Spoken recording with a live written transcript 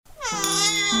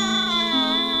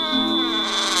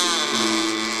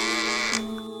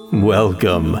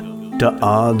Welcome to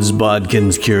Odds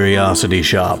Bodkin's Curiosity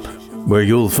Shop, where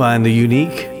you'll find the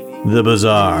unique, the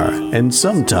bizarre, and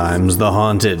sometimes the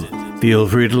haunted. Feel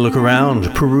free to look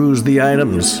around, peruse the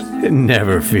items, and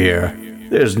never fear,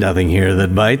 there's nothing here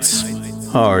that bites.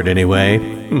 Hard anyway.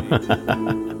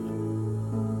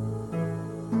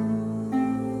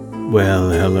 Well,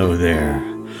 hello there.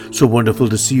 So wonderful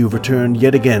to see you've returned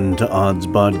yet again to Odds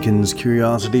Bodkin's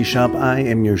Curiosity Shop. I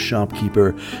am your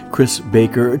shopkeeper, Chris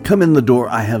Baker. Come in the door.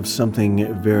 I have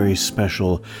something very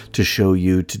special to show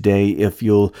you today. If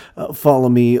you'll follow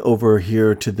me over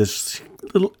here to this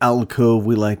little alcove,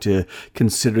 we like to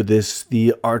consider this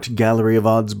the art gallery of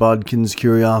Odds Bodkin's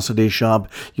Curiosity Shop.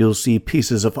 You'll see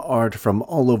pieces of art from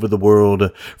all over the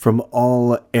world, from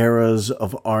all eras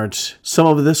of art. Some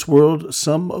of this world,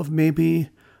 some of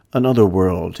maybe another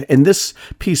world. And this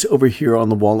piece over here on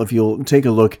the wall, if you'll take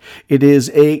a look, it is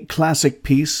a classic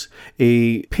piece,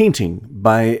 a painting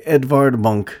by Edvard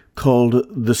Munch called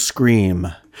The Scream.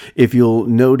 If you'll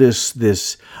notice,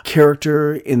 this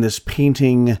character in this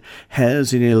painting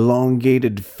has an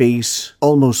elongated face,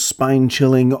 almost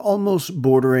spine-chilling, almost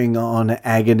bordering on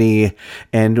agony.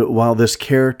 And while this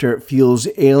character feels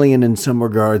alien in some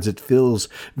regards, it feels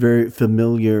very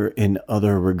familiar in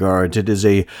other regards. It is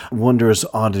a wondrous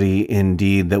oddity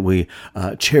indeed that we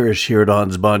cherish here at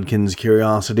Odds Bodkin's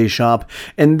Curiosity Shop.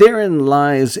 And therein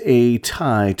lies a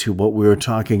tie to what we were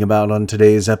talking about on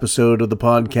today's episode of the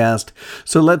podcast.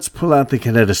 So let's pull out the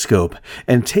kinetoscope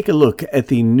and take a look at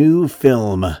the new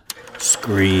film,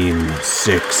 Scream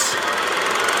 6.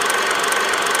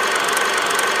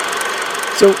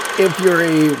 So if you're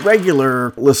a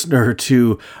regular listener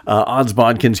to Odds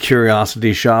Bodkin's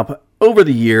Curiosity Shop, over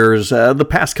the years, the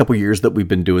past couple years that we've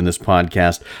been doing this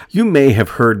podcast, you may have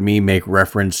heard me make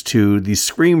reference to the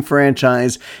Scream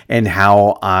franchise and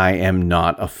how I am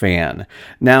not a fan.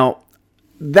 Now,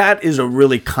 that is a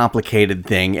really complicated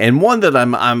thing, and one that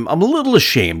I'm a little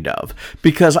ashamed of,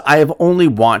 because I have only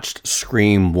watched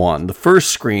Scream 1, the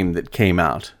first Scream that came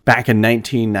out back in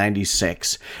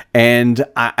 1996, and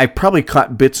I probably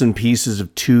caught bits and pieces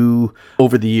of 2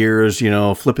 over the years,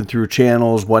 flipping through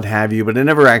channels, what have you, but I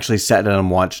never actually sat down and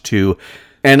watched 2.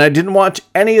 And I didn't watch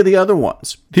any of the other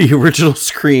ones. The original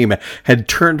Scream had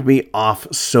turned me off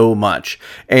so much.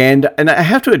 And I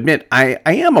have to admit, I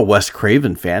am a Wes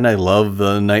Craven fan. I love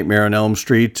the Nightmare on Elm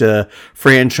Street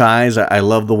franchise. I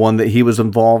love the one that he was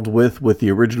involved with the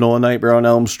original Nightmare on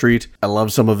Elm Street. I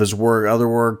love some of his other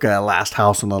work, Last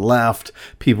House on the Left,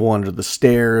 People Under the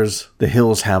Stairs, The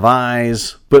Hills Have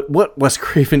Eyes. But what Wes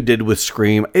Craven did with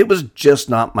Scream, it was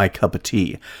just not my cup of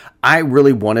tea. I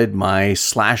really wanted my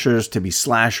slashers to be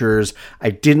slashers.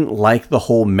 I didn't like the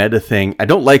whole meta thing. I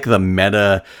don't like the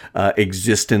meta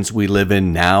existence we live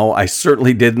in now. I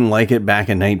certainly didn't like it back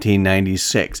in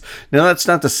 1996. Now, that's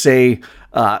not to say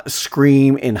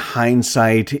Scream in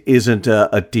hindsight isn't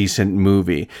a decent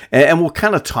movie. And we'll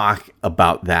kind of talk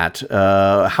about that,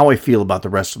 how I feel about the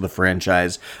rest of the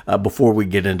franchise before we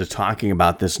get into talking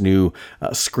about this new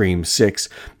Scream 6.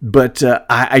 But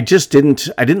I just didn't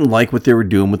like what they were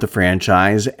doing with the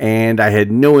franchise, and I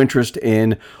had no interest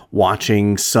in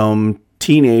watching some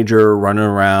teenager running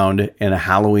around in a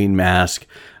Halloween mask,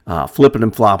 flipping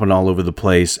and flopping all over the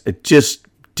place. It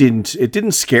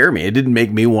didn't scare me. It didn't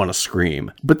make me want to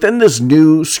scream. But then this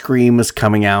new Scream is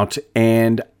coming out,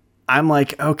 and I'm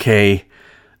like, okay,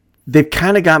 they've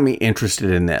kind of got me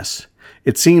interested in this.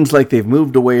 It seems like they've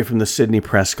moved away from the Sidney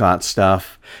Prescott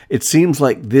stuff. It seems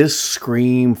like this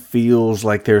Scream feels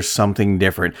like there's something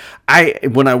different.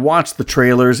 When I watched the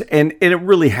trailers, and it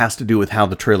really has to do with how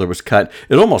the trailer was cut,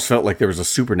 it almost felt like there was a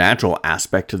supernatural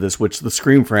aspect to this, which the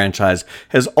Scream franchise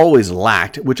has always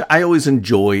lacked, which I always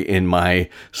enjoy in my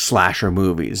slasher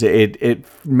movies. It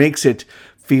makes it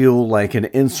feel like an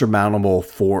insurmountable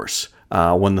force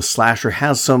when the slasher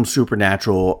has some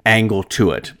supernatural angle to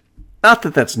it. Not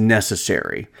that that's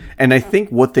necessary. And I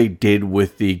think what they did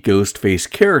with the Ghostface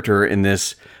character in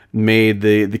this made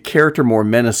the character more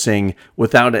menacing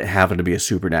without it having to be a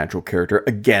supernatural character.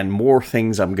 Again, more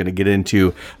things I'm going to get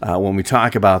into when we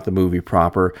talk about the movie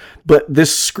proper. But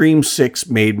this Scream 6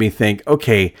 made me think,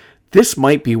 okay, this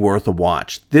might be worth a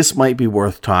watch. This might be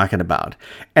worth talking about.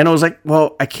 And I was like,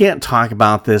 well, I can't talk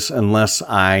about this unless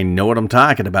I know what I'm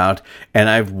talking about, and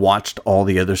I've watched all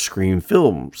the other Scream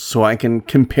films, so I can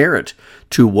compare it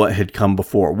to what had come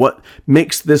before. What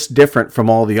makes this different from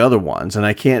all the other ones? And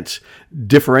I can't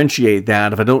differentiate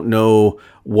that if I don't know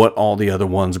what all the other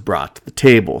ones brought to the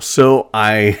table. So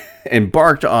I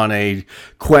embarked on a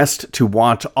quest to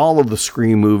watch all of the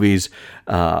Scream movies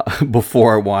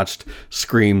before I watched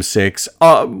Scream 6.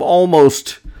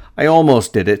 Almost I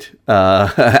almost did it.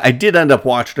 I did end up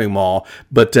watching them all,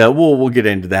 but we'll get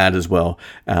into that as well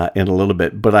in a little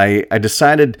bit. But I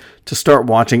decided to start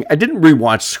watching. I didn't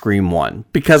rewatch Scream 1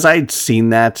 because I'd seen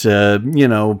that,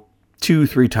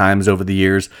 2-3 times over the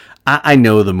years. I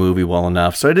know the movie well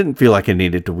enough, so I didn't feel like I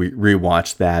needed to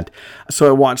rewatch that. So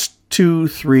I watched 2,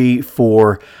 3,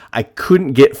 4. I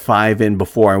couldn't get 5 in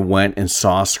before I went and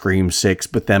saw Scream 6,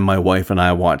 but then my wife and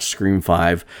I watched Scream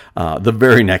 5 the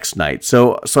very next night.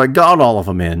 So I got all of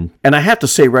them in. And I have to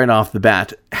say right off the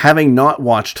bat, having not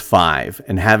watched 5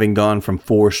 and having gone from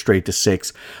 4 straight to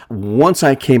 6, once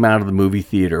I came out of the movie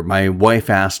theater, my wife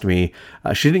asked me,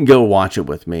 she didn't go watch it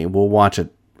with me. We'll watch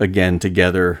it again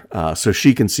together so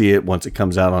she can see it once it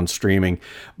comes out on streaming.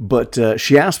 But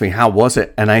she asked me, how was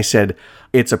it? And I said,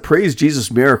 it's a Praise Jesus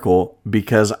miracle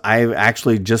because I've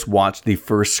actually just watched the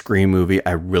first Scream movie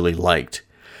I really liked.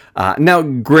 Now,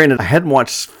 granted, I hadn't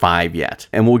watched 5 yet,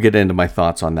 and we'll get into my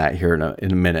thoughts on that here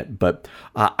in a minute, but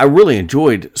I really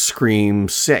enjoyed Scream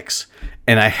 6,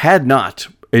 and I had not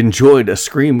enjoyed a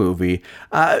Scream movie.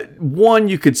 1,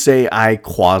 you could say I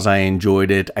quasi-enjoyed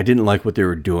it. I didn't like what they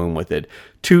were doing with it.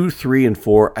 2, 3, and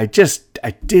 4, I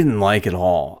didn't like it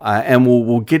all. And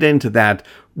we'll get into that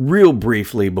real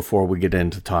briefly before we get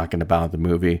into talking about the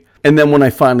movie. And then when I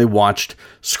finally watched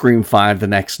Scream 5 the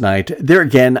next night, there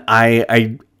again,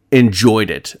 I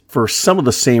enjoyed it for some of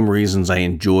the same reasons I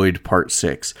enjoyed Part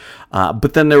 6.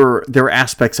 But then there were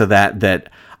aspects of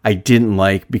that I didn't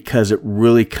like because it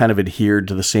really kind of adhered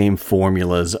to the same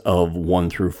formulas of 1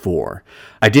 through 4.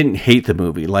 I didn't hate the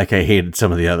movie like I hated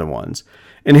some of the other ones.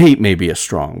 And hate may be a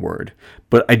strong word,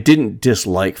 but I didn't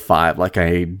dislike 5 like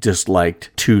I disliked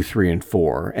 2, 3, and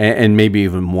 4, and maybe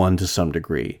even 1 to some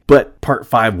degree. But Part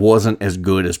 5 wasn't as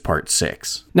good as Part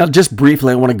 6. Now, just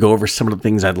briefly, I want to go over some of the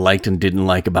things I liked and didn't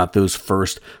like about those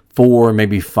first 4,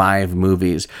 maybe 5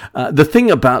 movies. The thing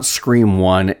about Scream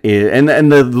 1 is,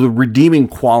 and the redeeming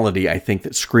quality I think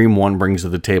that Scream 1 brings to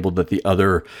the table that the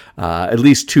other, at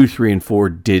least 2, 3, and 4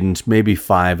 didn't, maybe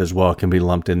 5 as well can be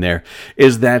lumped in there,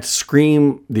 is that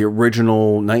Scream, the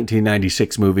original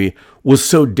 1996 movie, was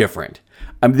so different.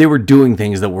 I mean, they were doing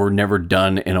things that were never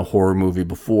done in a horror movie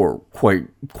before, quite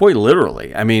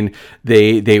literally. I mean,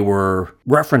 they were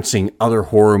referencing other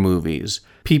horror movies.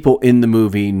 People in the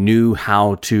movie knew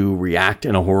how to react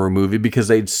in a horror movie because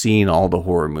they'd seen all the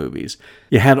horror movies.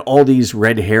 You had all these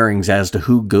red herrings as to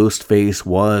who Ghostface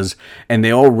was, and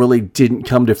they all really didn't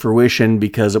come to fruition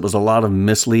because it was a lot of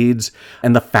misleads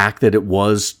and the fact that it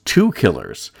was 2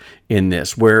 killers in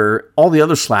this, where all the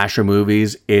other slasher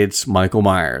movies, it's Michael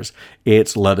Myers,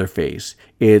 it's Leatherface,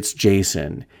 it's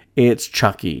Jason, it's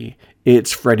Chucky,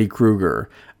 it's Freddy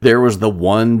Krueger. There was the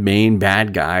one main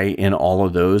bad guy in all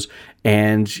of those.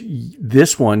 And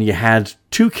this one, you had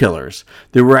 2 killers.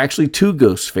 There were actually 2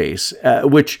 Ghostface,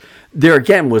 which there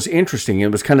again was interesting.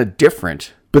 It was kind of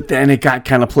different. But then it got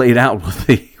kind of played out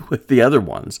with the other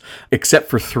ones. Except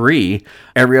for 3,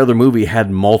 every other movie had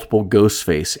multiple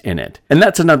Ghostface in it. And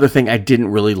that's another thing I didn't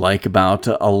really like about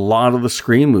a lot of the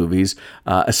Scream movies,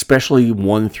 especially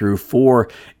 1 through 4,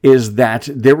 is that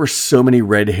there were so many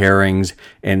red herrings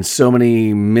and so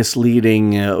many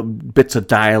misleading bits of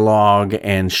dialogue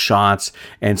and shots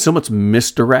and so much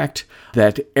misdirect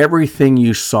that everything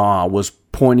you saw was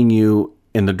pointing you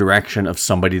in the direction of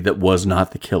somebody that was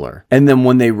not the killer. And then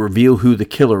when they reveal who the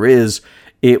killer is,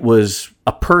 it was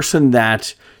a person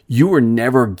that you were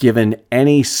never given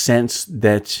any sense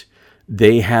that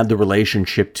they had the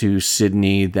relationship to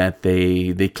Sidney that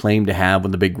they claim to have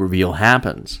when the big reveal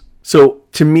happens. So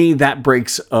to me, that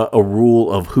breaks a rule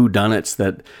of whodunits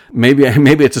that maybe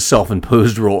it's a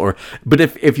self-imposed rule, but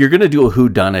if you're going to do a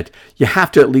whodunit, you have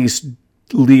to at least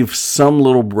leave some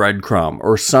little breadcrumb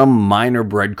or some minor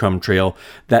breadcrumb trail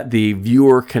that the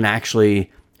viewer can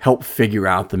actually help figure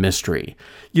out the mystery.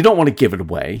 You don't want to give it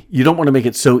away. You don't want to make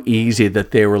it so easy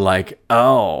that they were like,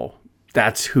 oh,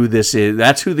 that's who this is.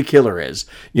 That's who the killer is,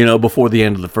 before the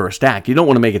end of the first act. You don't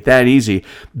want to make it that easy.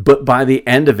 But by the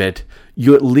end of it,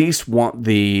 you at least want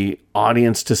the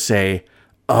audience to say,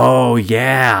 oh,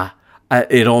 yeah,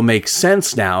 it all makes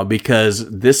sense now because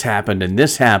this happened and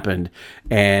this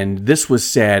was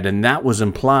said and that was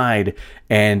implied.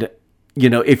 And,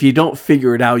 if you don't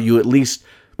figure it out, you at least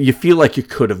you feel like you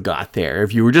could have got there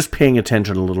if you were just paying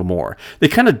attention a little more. They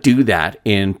kind of do that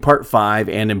in part 5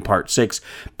 and in part 6,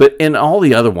 but in all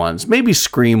the other ones, maybe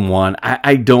Scream 1,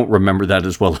 I don't remember that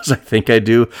as well as I think I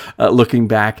do looking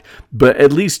back, but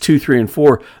at least 2, 3, and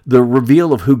 4, the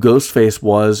reveal of who Ghostface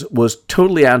was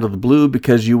totally out of the blue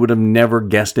because you would have never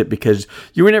guessed it because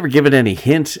you were never given any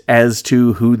hint as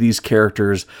to who these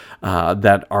characters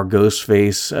that are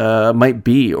Ghostface might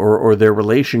be or their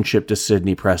relationship to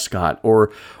Sidney Prescott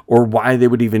or why they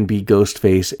would even be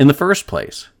Ghostface in the first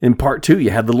place. In part 2, you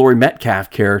have the Laurie Metcalf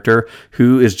character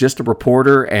who is just a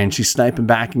reporter and she's sniping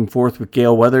back and forth with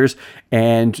Gale Weathers,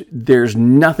 and there's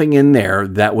nothing in there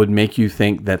that would make you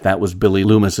think that that was Billy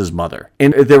Loomis's mother.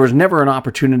 And there was never an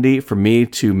opportunity for me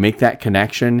to make that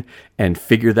connection and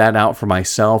figure that out for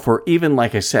myself, or even,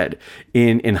 like I said,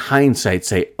 in hindsight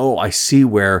say, oh, I see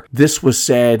where this was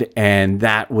said and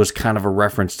that was kind of a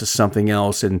reference to something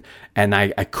else, and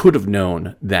I could have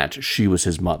known that she was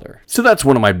his mother. So that's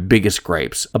one of my biggest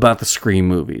gripes about the Scream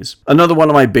movies. Another one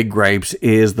of my big gripes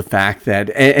is the fact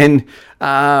that, and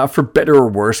for better or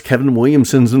worse, Kevin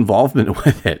Williamson's involvement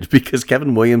with it, because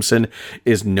Kevin Williamson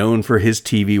is known for his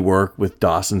TV work with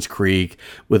Dawson's Creek,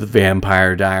 with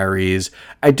Vampire Diaries.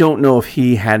 I don't know if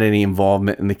he had any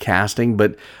involvement in the casting,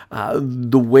 but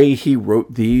the way he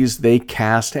wrote these, they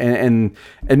cast, and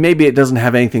maybe it doesn't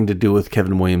have anything to do with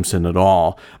Kevin Williamson at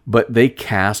all, but they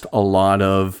cast a lot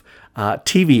of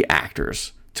TV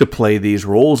actors to play these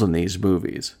roles in these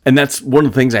movies. And that's one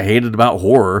of the things I hated about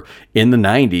horror in the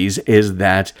 90s, is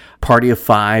that Party of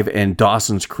Five and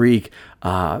Dawson's Creek,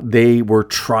 they were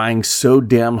trying so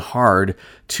damn hard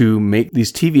to make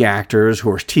these TV actors who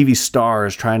are TV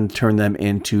stars, trying to turn them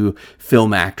into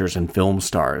film actors and film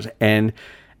stars. And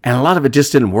a lot of it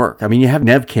just didn't work. I mean, you have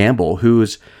Neve Campbell,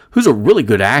 who's a really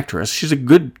good actress. She's a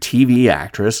good TV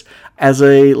actress. As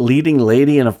a leading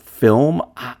lady in a film,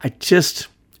 I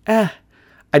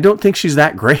don't think she's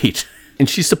that great. And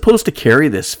she's supposed to carry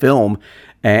this film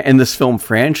and this film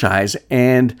franchise,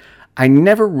 and I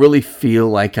never really feel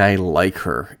like I like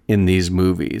her in these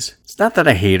movies. It's not that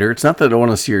I hate her. It's not that I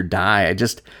want to see her die. I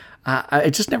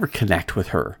just never connect with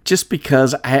her. Just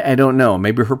because, I don't know,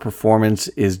 maybe her performance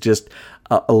is just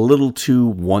a little too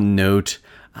one note.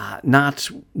 Not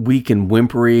weak and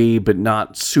whimpery, but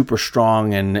not super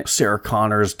strong and Sarah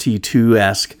Connor's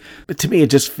T2-esque. But to me, it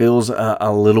just feels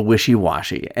a little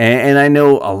wishy-washy. And I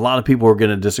know a lot of people are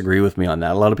going to disagree with me on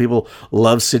that. A lot of people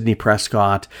love Sidney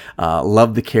Prescott,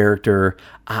 love the character.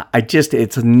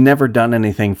 It's never done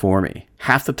anything for me.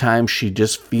 Half the time, she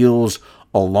just feels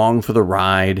along for the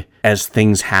ride as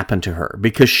things happen to her,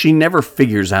 because she never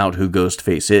figures out who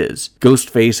Ghostface is.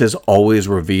 Ghostface is always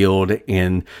revealed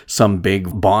in some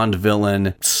big Bond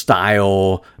villain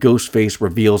style. Ghostface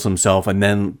reveals himself and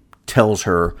then tells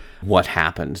her what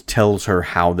happened, tells her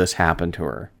how this happened to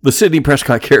her. The Sidney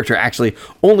Prescott character actually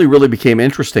only really became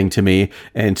interesting to me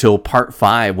until part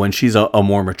 5, when she's a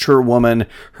more mature woman.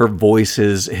 Her voice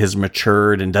has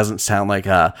matured and doesn't sound like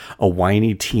a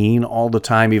whiny teen all the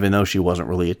time, even though she wasn't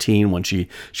really a teen when she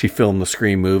filmed the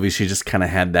Scream movies. She just kind of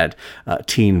had that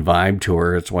teen vibe to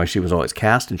her. It's why she was always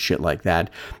cast and shit like that.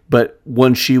 But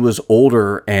when she was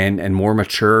older and more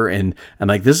mature, and I'm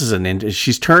like,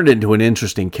 she's turned into an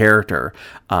interesting character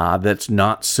that's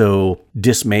not so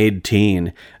dismayed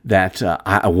teen, that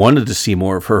I wanted to see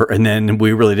more of her. And then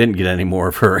we really didn't get any more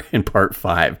of her in part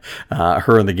 5.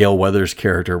 Her and the Gale Weathers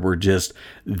character were just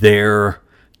there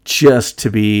just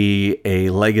to be a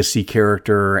legacy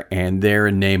character and there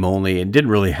in name only, and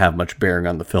didn't really have much bearing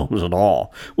on the films at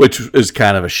all, which is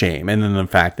kind of a shame. And then the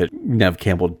fact that Neve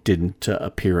Campbell didn't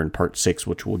appear in part 6,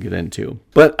 which we'll get into.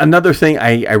 But another thing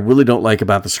I really don't like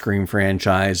about the Scream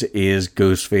franchise is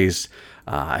Ghostface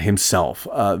himself.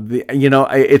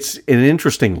 It's an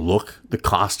interesting look, the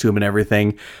costume and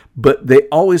everything, but they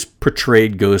always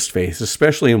portrayed Ghostface,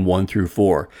 especially in 1 through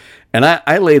 4. And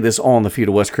I lay this all on the feet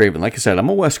of Wes Craven. Like I said, I'm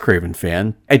a Wes Craven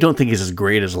fan. I don't think he's as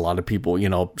great as a lot of people.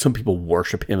 Some people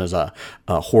worship him as a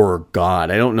horror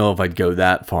god. I don't know if I'd go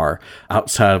that far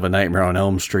outside of A Nightmare on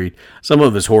Elm Street. Some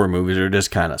of his horror movies are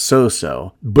just kind of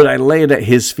so-so. But I lay it at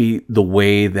his feet the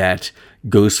way that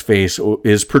Ghostface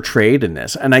is portrayed in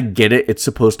this. And I get it. It's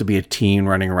supposed to be a teen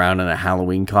running around in a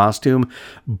Halloween costume.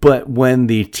 But when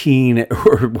the teen,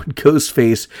 or when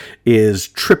Ghostface is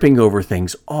tripping over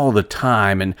things all the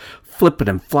time and flipping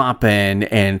and flopping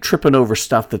and tripping over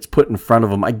stuff that's put in front of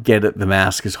him, I get it. The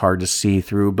mask is hard to see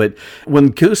through. But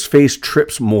when Ghostface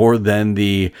trips more than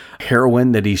the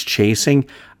heroine that he's chasing,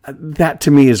 that to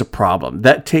me is a problem.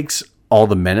 That takes all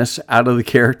the menace out of the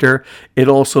character. It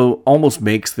also almost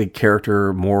makes the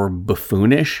character more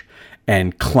buffoonish.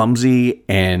 and clumsy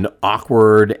and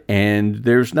awkward, and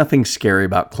there's nothing scary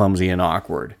about clumsy and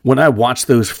awkward. When I watch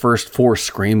those first 4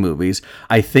 Scream movies,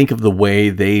 I think of the way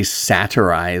they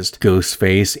satirized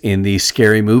Ghostface in the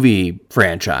Scary Movie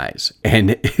franchise,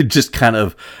 and it just kind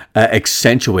of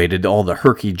accentuated all the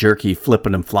herky-jerky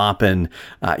flipping and flopping.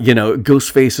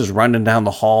 Ghostface is running down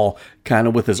the hall kind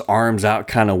of with his arms out,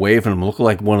 kind of waving them, looking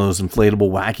like one of those inflatable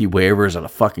wacky wavers at a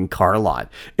fucking car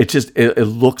lot. It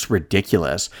looks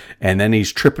ridiculous. And then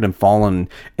he's tripping and falling,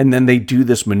 and then they do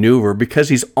this maneuver because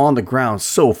he's on the ground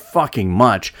so fucking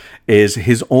much. Is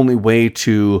his only way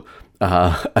to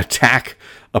attack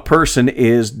a person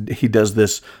is he does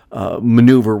this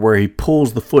maneuver where he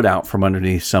pulls the foot out from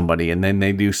underneath somebody, and then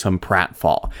they do some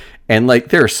pratfall. And like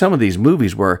there are some of these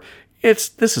movies where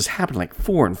this has happened like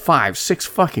 4 and 5, 6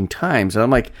 fucking times, and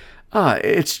I'm like,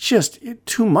 it's just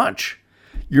too much.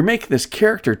 You're making this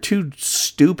character too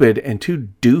stupid and too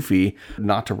doofy,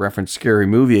 not to reference Scary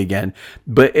Movie again,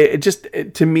 but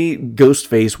to me,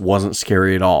 Ghostface wasn't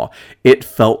scary at all. It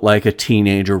felt like a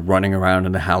teenager running around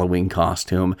in a Halloween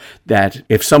costume that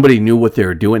if somebody knew what they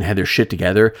were doing, had their shit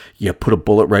together, you put a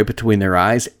bullet right between their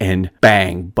eyes and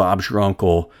bang, Bob's your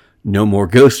uncle, no more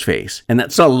Ghostface. And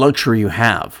that's not a luxury you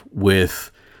have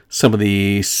with some of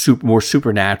the more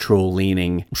supernatural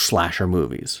leaning slasher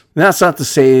movies. And that's not to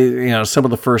say, some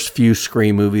of the first few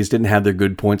Scream movies didn't have their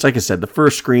good points. Like I said, the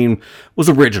first Scream was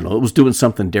original. It was doing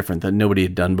something different that nobody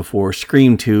had done before.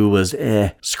 Scream 2 was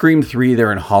Scream 3,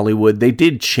 they're in Hollywood. They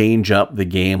did change up the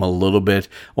game a little bit,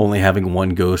 only having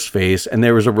one Ghostface. And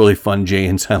there was a really fun Jay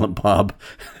and Silent Bob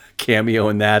cameo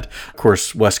in that. Of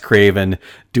course, Wes Craven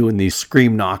doing the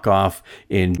Scream knockoff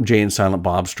in Jay and Silent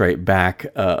Bob Strike Back.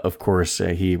 Of course,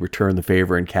 he returned the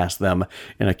favor and cast them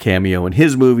in a cameo in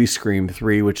his movie, Scream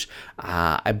 3, which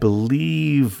I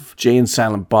believe Jay and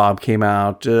Silent Bob came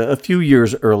out a few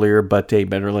years earlier, but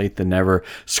better late than never.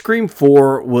 Scream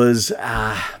 4 was...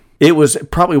 It was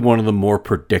probably one of the more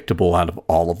predictable out of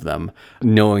all of them,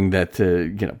 knowing that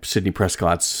Sidney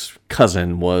Prescott's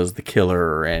cousin was the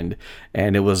killer, and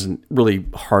it wasn't really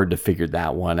hard to figure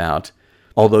that one out.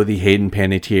 Although the Hayden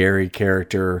Panettiere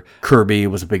character, Kirby,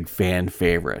 was a big fan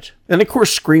favorite. And of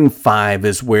course, Scream 5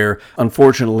 is where,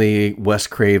 unfortunately, Wes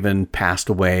Craven passed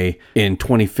away in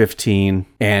 2015.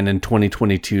 And in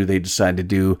 2022, they decided to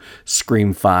do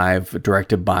Scream 5,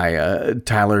 directed by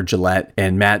Tyler Gillette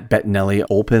and Matt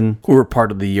Bettinelli-Olpin, who were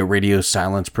part of the Radio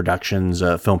Silence Productions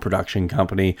film production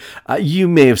company. You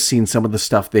may have seen some of the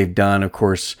stuff they've done. Of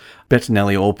course,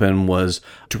 Bettinelli-Olpin was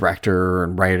director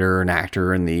and writer and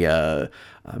actor in the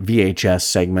VHS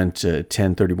segment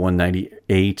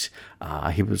 10/31/98.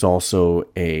 He was also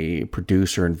a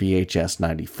producer in VHS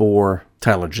 94.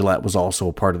 Tyler Gillette was also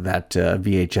a part of that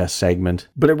VHS segment.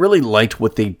 But I really liked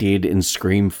what they did in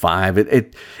Scream 5.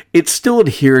 It still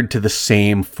adhered to the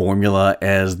same formula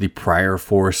as the prior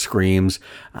 4 Screams,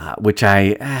 which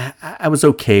I was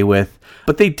okay with.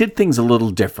 But they did things a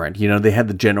little different. They had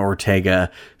the Jenna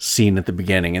Ortega scene at the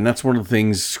beginning, and that's one of the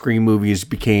things Scream movies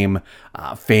became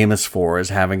famous for, is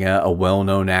having a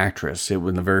well-known actress. It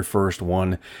was the very first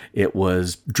one. It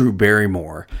was Drew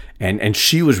Barrymore, and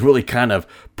she was really kind of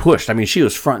pushed. I mean, she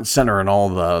was front and center in all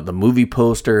the movie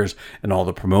posters and all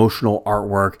the promotional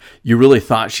artwork. You really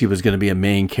thought she was going to be a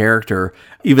main character,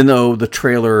 even though the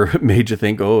trailer made you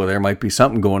think, oh, there might be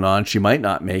something going on. She might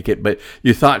not make it, but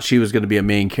you thought she was going to be a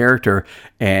main character.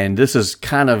 And this is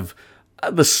kind of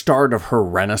the start of her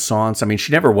renaissance. I mean,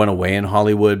 she never went away in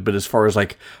Hollywood, but as far as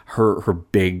like her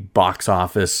big box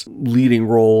office leading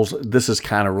roles, this is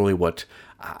kind of really what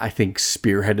I think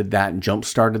spearheaded that and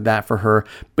jump-started that for her.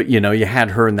 But, you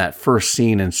had her in that first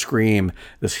scene in Scream,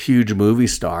 this huge movie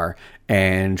star,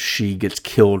 and she gets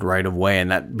killed right away.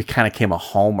 And that kind of became a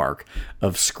hallmark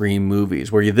of Scream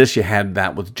movies, where you had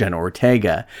that with Jenna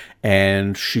Ortega,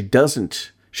 and she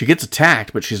gets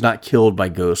attacked, but she's not killed by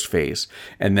Ghostface.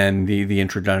 And then the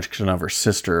introduction of her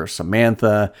sister,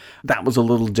 Samantha, that was a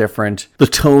little different. The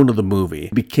tone of the movie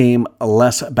became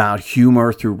less about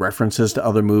humor through references to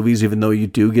other movies, even though you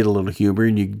do get a little humor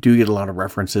and you do get a lot of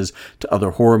references to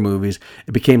other horror movies.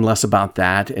 It became less about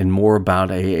that and more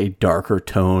about a darker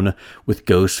tone with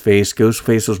Ghostface.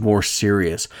 Ghostface was more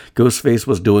serious. Ghostface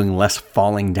was doing less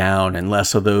falling down and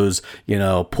less of those,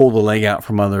 pull the leg out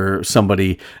from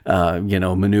somebody,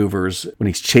 maneuvers when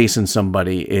he's chasing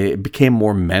somebody. It became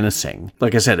more menacing.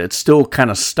 Like I said, it still kind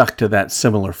of stuck to that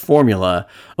similar formula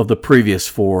of the previous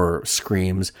 4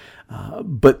 Screams,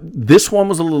 but this one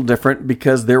was a little different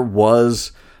because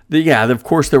of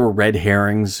course there were red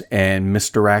herrings and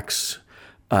misdirects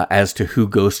as to who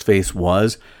Ghostface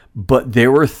was, but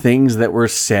there were things that were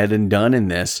said and done in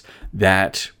this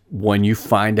that when you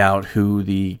find out who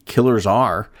the killers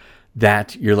are,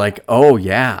 that you're like, oh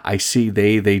yeah, I see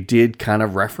they did kind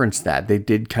of reference that. They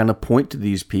did kind of point to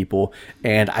these people,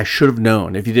 and I should have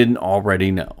known if you didn't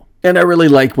already know. And I really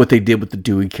liked what they did with the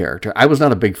Dewey character. I was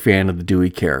not a big fan of the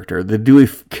Dewey character. The Dewey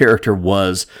character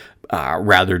was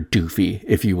rather doofy,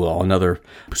 if you will, another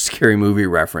scary movie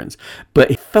reference.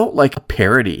 But it felt like a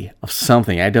parody of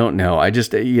something. I don't know. I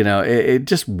just, it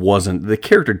just wasn't. The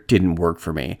character didn't work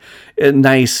for me. A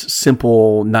nice,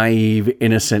 simple, naive,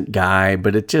 innocent guy,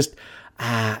 but it just,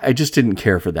 I just didn't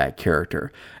care for that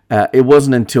character. It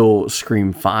wasn't until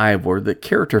Scream 5 where the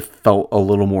character felt a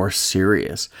little more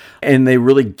serious, and they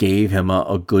really gave him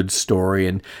a good story,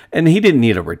 and he didn't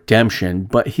need a redemption,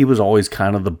 but he was always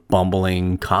kind of the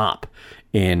bumbling cop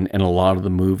in a lot of the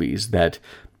movies that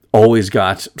always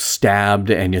got stabbed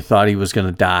and you thought he was going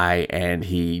to die, and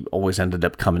he always ended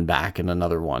up coming back in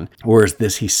another one. Whereas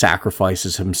this, he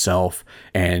sacrifices himself,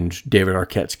 and David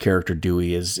Arquette's character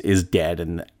Dewey is dead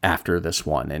and after this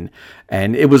one.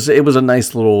 And it was a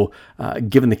nice little,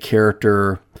 giving the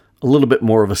character a little bit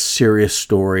more of a serious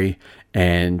story,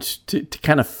 and to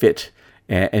kind of fit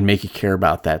and make you care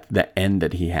about the end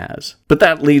that he has. But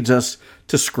that leads us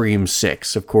to Scream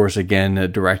 6, of course, again,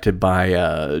 directed by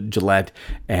Gillette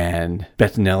and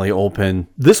Bettinelli Olpin.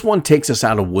 This one takes us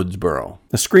out of Woodsboro.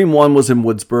 Now, Scream 1 was in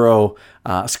Woodsboro.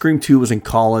 Scream 2 was in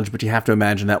College, but you have to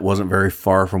imagine that wasn't very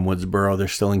far from Woodsboro. They're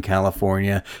still in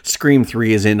California. Scream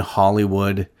 3 is in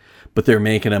Hollywood, but they're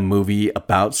making a movie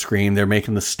about Scream. They're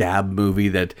making the Stab movie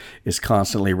that is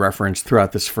constantly referenced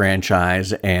throughout this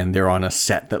franchise, and they're on a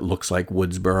set that looks like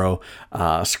Woodsboro.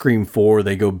 Scream 4,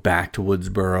 they go back to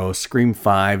Woodsboro. Scream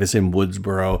 5 is in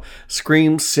Woodsboro.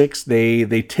 Scream 6, they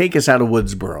take us out of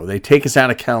Woodsboro. They take us out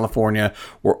of California.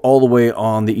 We're all the way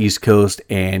on the East Coast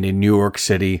and in New York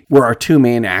City, where our two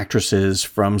main actresses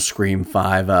from Scream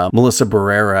 5, Melissa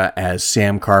Barrera as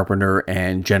Sam Carpenter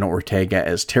and Jenna Ortega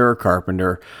as Tara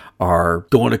Carpenter, are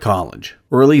going to college,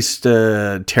 or at least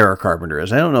Tara Carpenter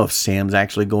is. I don't know if Sam's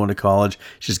actually going to college.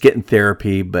 She's getting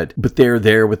therapy, but they're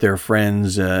there with their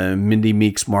friends, Mindy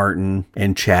Meeks Martin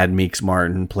and Chad Meeks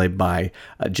Martin, played by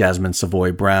Jasmine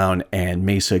Savoy Brown and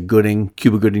Mesa Gooding,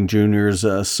 Cuba Gooding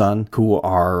Jr.'s son, who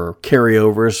are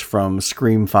carryovers from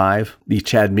Scream 5. The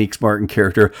Chad Meeks Martin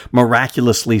character,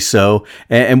 miraculously so.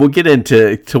 And we'll get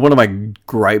into one of my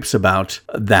gripes about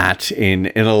that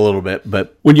in a little bit.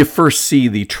 But when you first see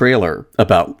the trailer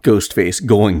about Ghostface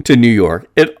going to New York,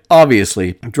 it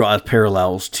obviously draws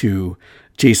parallels to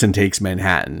Jason Takes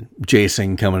Manhattan,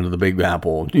 Jason coming to the Big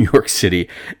Apple, New York City.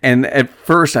 And at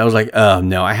first I was like, oh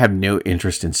no, I have no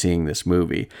interest in seeing this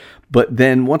movie. But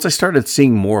then once I started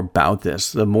seeing more about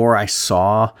this, the more I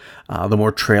saw, the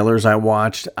more trailers I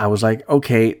watched, I was like,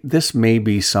 okay, this may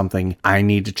be something I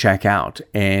need to check out.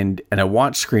 And I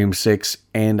watched Scream 6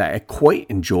 and I quite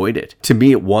enjoyed it. To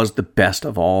me, it was the best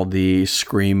of all the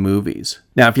Scream movies.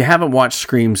 Now, if you haven't watched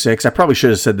Scream 6, I probably should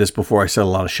have said this before I said a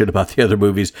lot of shit about the other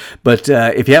movies, but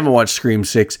if you haven't watched Scream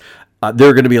 6, there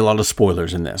are going to be a lot of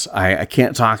spoilers in this. I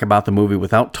can't talk about the movie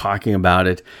without talking about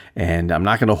it, and I'm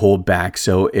not going to hold back.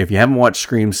 So if you haven't watched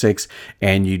Scream 6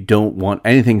 and you don't want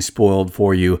anything spoiled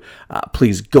for you,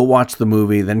 please go watch the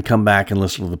movie, then come back and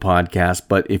listen to the podcast.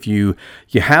 But if you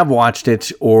have watched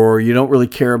it, or you don't really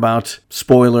care about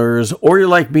spoilers, or you're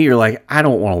like me, you're like, I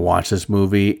don't want to watch this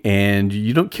movie, and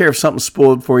you don't care if something's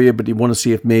spoiled for you, but you want to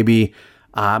see if maybe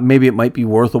it might be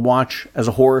worth a watch as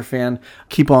a horror fan,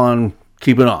 keep it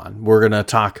on. We're going to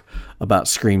talk about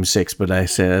Scream 6, but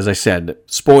as I said,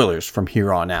 spoilers from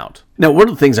here on out. Now, one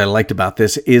of the things I liked about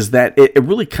this is that it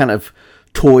really kind of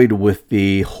toyed with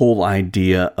the whole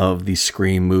idea of the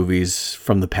Scream movies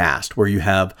from the past, where you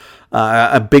have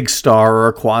a big star or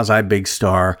a quasi-big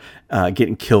star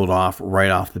getting killed off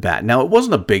right off the bat. Now, it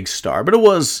wasn't a big star, but it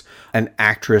was an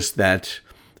actress that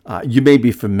you may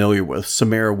be familiar with,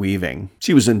 Samara Weaving.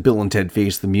 She was in Bill and Ted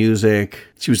Face the Music.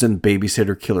 She was in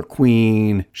Babysitter Killer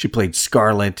Queen. She played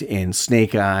Scarlett in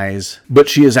Snake Eyes. But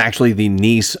she is actually the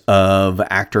niece of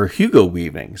actor Hugo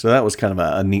Weaving. So that was kind of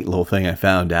a neat little thing I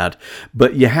found out.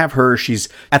 But you have her. She's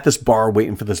at this bar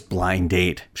waiting for this blind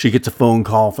date. She gets a phone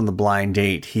call from the blind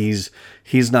date. He's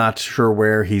not sure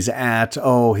where he's at.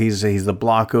 Oh, he's the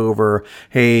block over.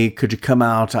 Hey, could you come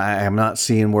out? I'm not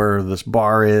seeing where this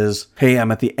bar is. Hey,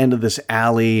 I'm at the end of this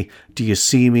alley. Do you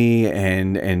see me?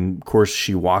 And of course,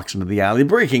 she walks into the alley,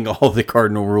 breaking all the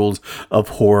cardinal rules of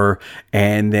horror.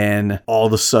 And then all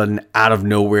of a sudden, out of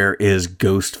nowhere is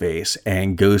Ghostface.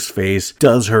 And Ghostface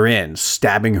does her in,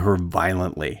 stabbing her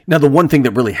violently. Now, the one thing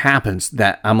that really happens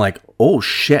that I'm like, oh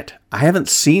shit, I haven't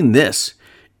seen this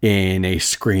in a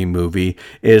Scream movie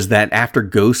is that after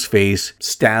Ghostface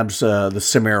stabs the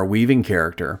Samara Weaving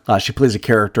character, she plays a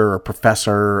character, a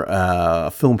professor,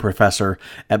 a film professor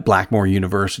at Blackmore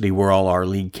University, where all our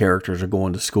lead characters are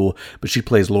going to school. But she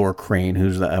plays Laura Crane,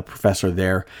 who's a professor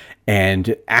there.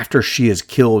 And after she has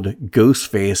killed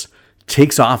Ghostface,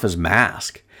 takes off his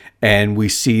mask. And we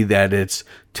see that it's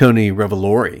Tony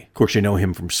Revolori. Of course, you know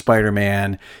him from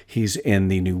Spider-Man. He's in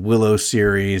the new Willow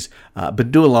series, but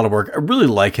doing a lot of work. I really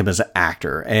like him as an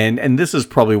actor. And this is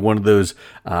probably one of those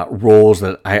roles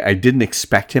that I didn't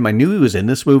expect him. I knew he was in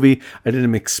this movie. I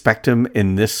didn't expect him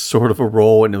in this sort of a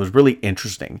role. And it was really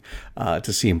interesting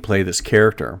to see him play this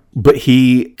character. But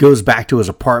he goes back to his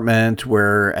apartment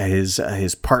where his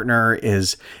partner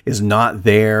is not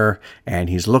there, and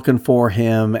he's looking for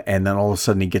him. And then all of a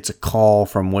sudden he gets a call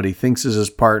from what he thinks is his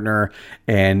partner,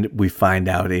 and we find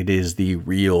out it is the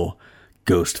real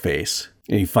Ghostface.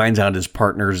 And he finds out his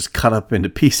partner is cut up into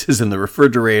pieces in the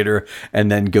refrigerator,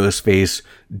 and then Ghostface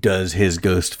does his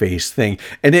Ghostface thing.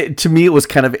 And to me, it was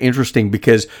kind of interesting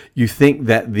because you think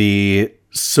that the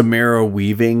Samara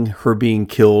Weaving, her being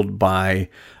killed by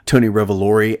Tony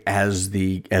Revolori as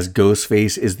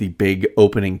Ghostface is the big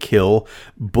opening kill,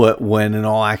 but when in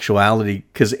all actuality,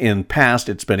 because in past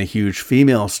it's been a huge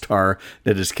female star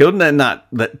that is killed, and not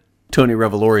that Tony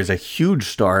Revolori is a huge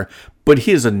star, but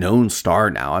he is a known star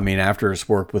now. I mean, after his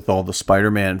work with all the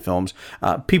Spider-Man films,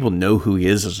 people know who he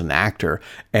is as an actor,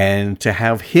 and to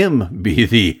have him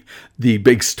be the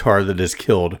big star that is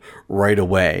killed right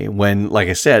away, when, like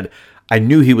I said, I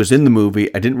knew he was in the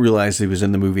movie. I didn't realize he was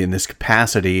in the movie in this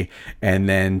capacity. And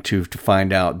then to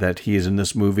find out that he is in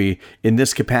this movie in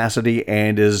this capacity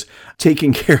and is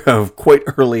taken care of quite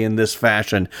early in this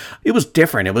fashion, it was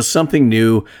different. It was something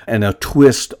new and a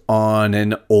twist on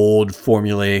an old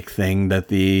formulaic thing that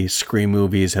the Scream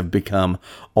movies have become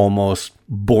almost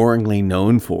boringly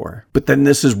known for. But then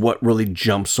this is what really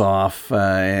jumps off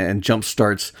and jump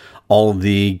starts all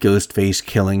the Ghostface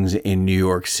killings in New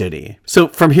York City. So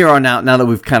from here on out, now that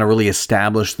we've kind of really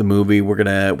established the movie, we're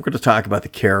gonna talk about the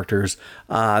characters.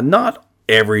 Not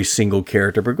every single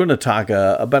character, but we're going to talk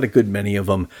about a good many of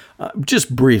them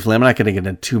just briefly. I'm not going to get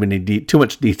into too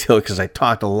much detail because I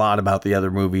talked a lot about the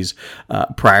other movies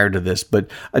prior to this,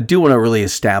 but I do want to really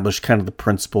establish kind of the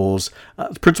principles,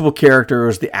 the principal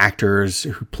characters, the actors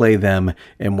who play them,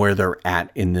 and where they're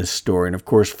at in this story. And of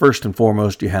course, first and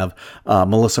foremost, you have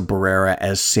Melissa Barrera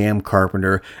as Sam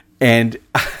Carpenter. And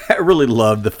I really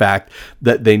loved the fact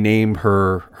that they named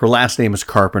her last name is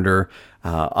Carpenter,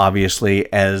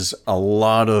 obviously, as a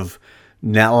lot of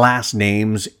last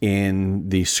names in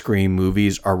the Scream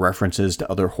movies are references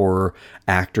to other horror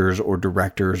actors or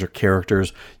directors or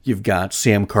characters. You've got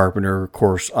Sam Carpenter, of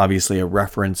course, obviously a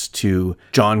reference to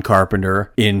John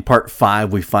Carpenter. In part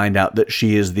 5, we find out that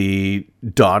she is the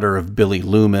daughter of Billy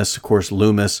Loomis. Of course,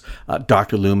 Loomis,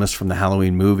 Dr. Loomis from the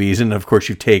Halloween movies. And of course,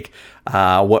 you take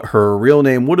what her real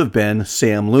name would have been,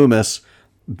 Sam Loomis.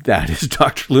 That is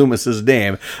Dr. Loomis's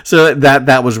name. So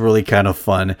that was really kind of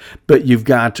fun. But you've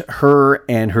got her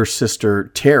and her sister,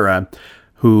 Tara,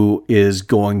 Tara's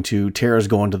going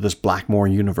to this Blackmore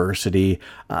University.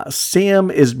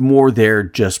 Sam is more there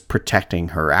just protecting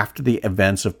her. After the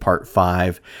events of part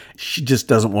 5, she just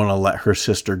doesn't want to let her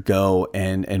sister go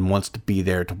and wants to be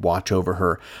there to watch over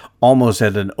her, almost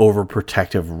at an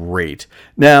overprotective rate.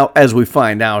 Now, as we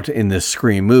find out in this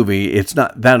Scream movie, it's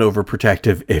not that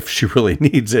overprotective if she really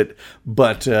needs it,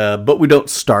 but we don't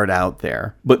start out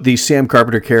there. But the Sam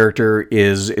Carpenter character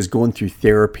is going through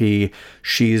therapy.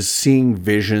 She's seeing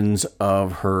visions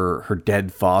of her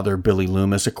dead father, Billy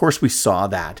Loomis. Of course, we saw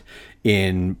that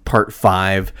in part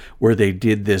 5, where they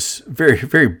did this very,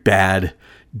 very bad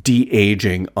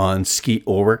de-aging on Skeet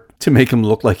Ulrich to make him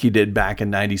look like he did back in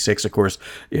 96. Of course,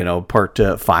 part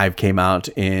 5 came out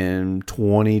in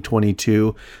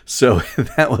 2022. So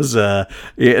that was,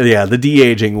 the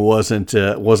de-aging wasn't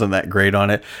that great on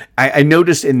it. I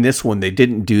noticed in this one, they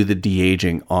didn't do the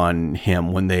de-aging on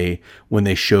him when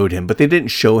they showed him, but they didn't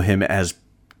show him as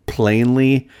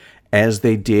plainly as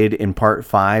they did in part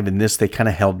 5. In this, they kind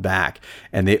of held back,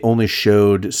 and they only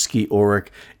showed Skeet Ulrich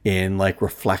in like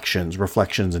reflections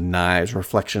in knives,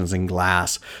 reflections in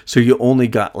glass. So you only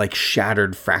got like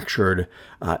shattered, fractured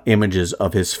images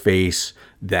of his face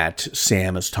that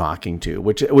Sam is talking to,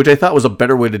 which I thought was a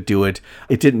better way to do it.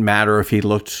 It didn't matter if he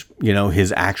looked,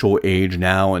 his actual age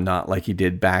now and not like he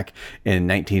did back in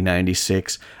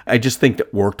 1996. I just think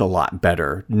that worked a lot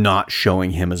better, not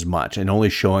showing him as much and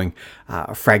only showing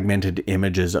fragmented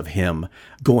images of him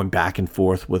going back and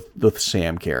forth with the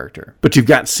Sam character. But you've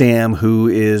got Sam, who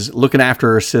is looking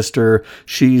after her sister.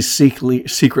 She's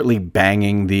secretly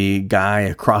banging the guy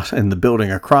across in the building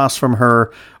across from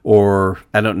her, or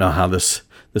I don't know how this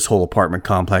whole apartment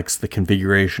complex, the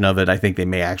configuration of it. I think they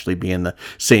may actually be in the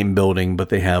same building, but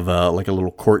they have like a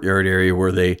little courtyard area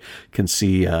where they can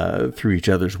see through each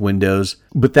other's windows.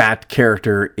 But that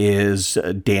character is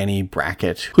Danny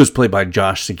Brackett, who's played by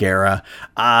Josh Segarra.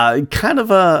 Kind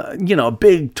of a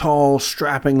big, tall,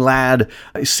 strapping lad.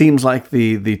 He seems like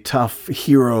the tough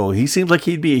hero. He seems like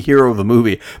he'd be a hero of the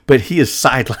movie, but he is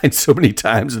sidelined so many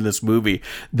times in this movie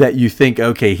that you think,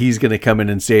 okay, he's going to come in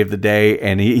and save the day,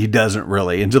 and he doesn't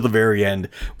really, until the very end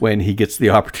when he gets the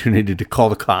opportunity to call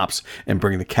the cops and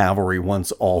bring the cavalry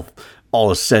once all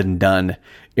is said and done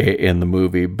in the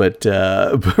movie, but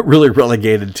really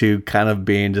relegated to kind of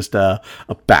being just a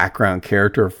background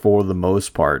character for the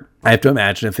most part. I have to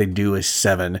imagine if they do a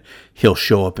 7, he'll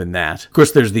show up in that. Of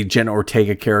course, there's the Jenna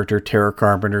Ortega character, Tara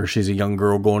Carpenter. She's a young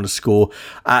girl going to school,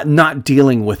 not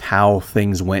dealing with how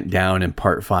things went down in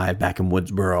Part 5 back in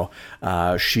Woodsboro.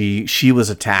 She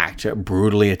was attacked,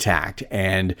 brutally attacked,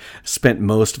 and spent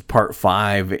most of Part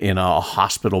 5 in a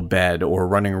hospital bed or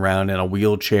running around in a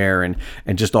wheelchair and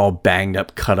just all banged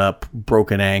up, cut up,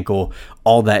 broken ankle,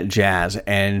 all that jazz.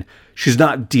 And she's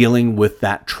not dealing with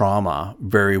that trauma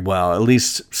very well. At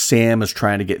least Sam is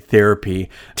trying to get therapy.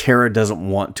 Tara doesn't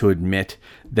want to admit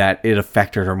that it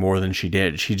affected her more than she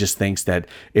did. She just thinks that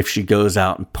if she goes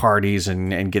out and parties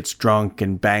and gets drunk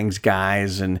and bangs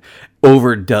guys and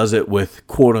overdoes it with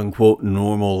quote unquote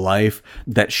normal life,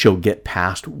 that she'll get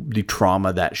past the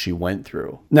trauma that she went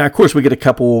through. Now, of course, we get a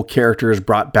couple characters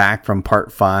brought back from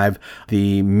Part 5,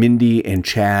 the Mindy and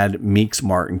Chad Meeks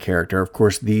Martin character. Of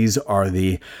course, these are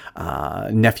the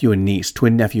twin nephew and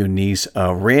niece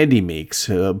of Randy Meeks,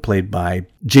 played by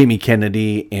Jamie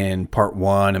Kennedy in Part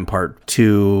 1 and Part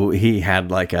 2. He had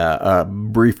like a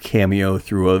brief cameo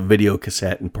through a video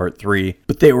cassette in Part 3,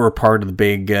 but they were a part of the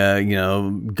big,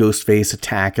 Ghostface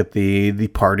attack at the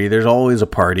party. There's always a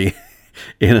party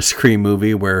in a Scream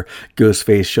movie where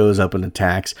Ghostface shows up and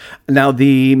attacks. Now,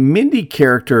 the Mindy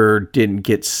character didn't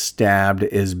get stabbed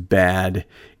as bad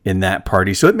in that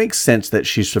party, so it makes sense that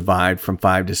she survived from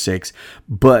 5 to 6.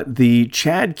 But the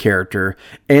Chad character,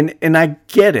 and I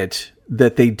get it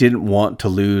that they didn't want to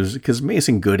lose, because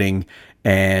Mason Gooding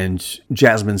and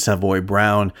Jasmine Savoy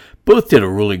Brown both did a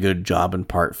really good job in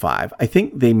Part 5. I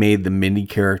think they made the Mindy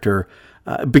character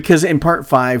because in Part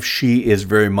 5, she is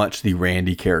very much the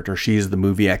Randy character. She is the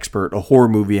movie expert, a horror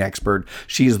movie expert.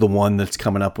 She's the one that's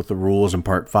coming up with the rules in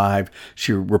Part 5.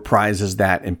 She reprises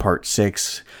that in Part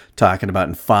 6. Talking about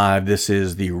in 5, this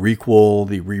is the requel,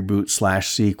 the reboot /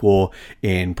 sequel.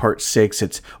 In Part 6,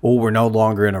 it's, we're no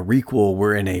longer in a requel,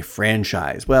 we're in a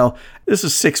franchise. Well, this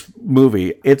is 6th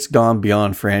movie. It's gone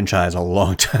beyond franchise a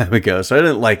long time ago. So I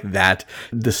didn't like that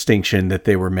distinction that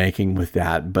they were making with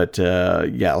that. But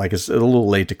like it's a little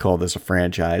late to call this a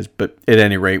franchise. But at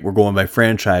any rate, we're going by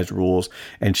franchise rules.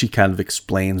 And she kind of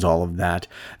explains all of that.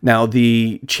 Now,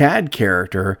 the Chad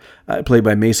character, played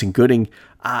by Mason Gooding,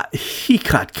 he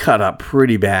got cut up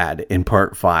pretty bad in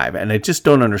Part 5, and I just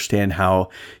don't understand how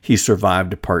he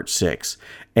survived to Part 6.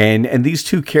 And these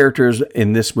two characters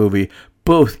in this movie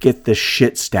both get the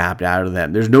shit stabbed out of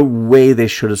them. There's no way they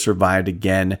should have survived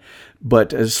again.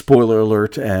 But spoiler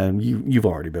alert, and you've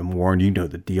already been warned, you know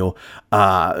the deal.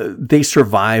 They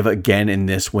survive again in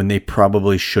this when they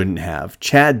probably shouldn't have.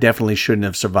 Chad definitely shouldn't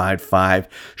have survived 5,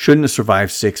 shouldn't have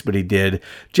survived 6, but he did.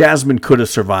 Jasmine could have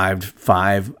survived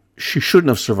 5. She shouldn't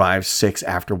have survived 6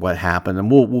 after what happened. And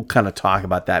we'll kind of talk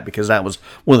about that because that was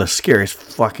one of the scariest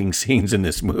fucking scenes in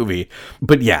this movie.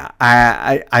 But yeah,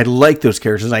 I like those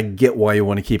characters. I get why you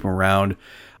want to keep them around.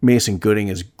 Mason Gooding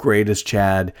is great as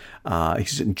Chad.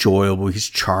 He's enjoyable. He's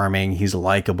charming. He's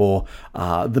likable.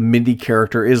 The Mindy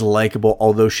character is likable,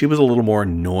 although she was a little more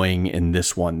annoying in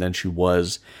this one than she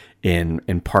was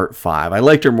in Part 5. I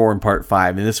liked her more in Part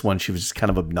 5. In this one, she was just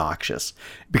kind of obnoxious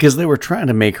because they were trying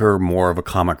to make her more of a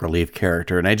comic relief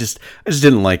character, and I just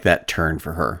didn't like that turn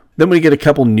for her. Then we get a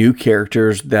couple new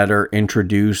characters that are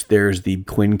introduced. There's the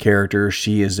Quinn character.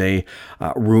 She is a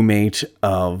roommate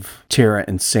of Tara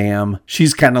and Sam.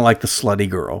 She's kind of like the slutty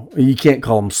girl. You can't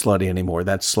call them slutty anymore.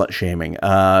 That's slut shaming.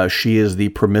 She is the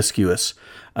promiscuous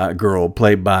girl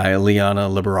played by Liana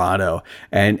Liberato.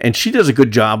 And she does a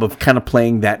good job of kind of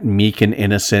playing that meek and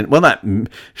innocent. Well,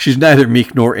 she's neither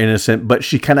meek nor innocent, but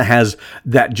she kind of has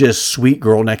that just sweet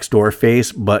girl next door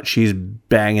face, but she's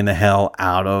banging the hell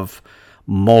out of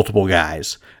multiple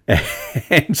guys.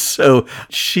 And so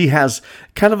she has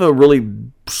kind of a really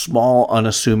small,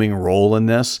 unassuming role in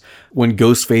this. When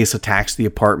Ghostface attacks the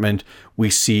apartment, we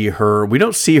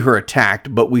don't see her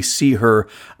attacked, but we see her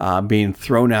being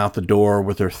thrown out the door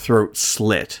with her throat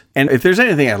slit. And if there's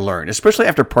anything I learned, especially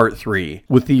after part 3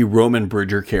 with the Roman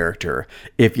Bridger character,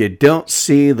 if you don't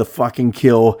see the fucking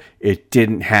kill, it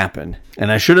didn't happen.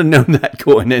 And I should have known that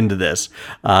going into this.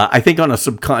 I think on a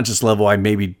subconscious level, I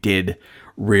maybe did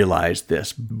realize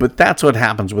this, but that's what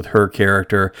happens with her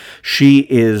character. She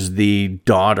is the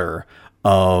daughter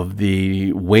of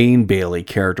the Wayne Bailey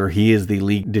character. He is the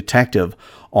lead detective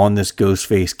on this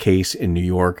Ghostface case in New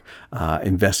York,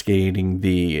 investigating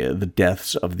the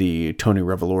deaths of the Tony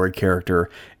Revolori character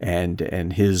and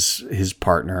his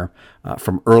partner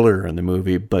from earlier in the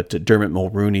movie. But Dermot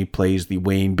Mulroney plays the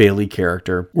Wayne Bailey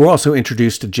character. We're also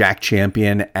introduced to Jack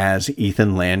Champion as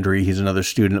Ethan Landry. He's another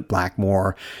student at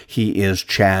Blackmore. He is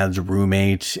Chad's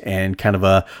roommate and kind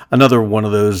of another one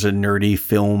of those nerdy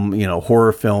film,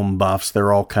 horror film buffs.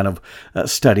 They're all kind of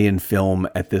studying film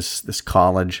at this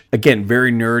college. Again,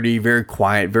 very nerdy, very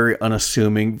quiet, very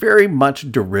unassuming, very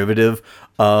much derivative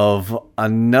of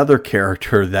another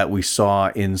character that we saw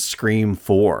in Scream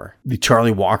 4, the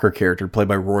Charlie Walker character played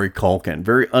by Rory Culkin.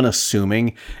 Very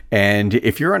unassuming, and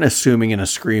if you're unassuming in a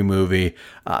Scream movie,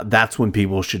 that's when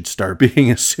people should start being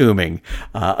assuming.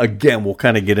 Again, we'll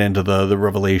kind of get into the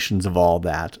revelations of all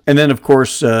that. And then, of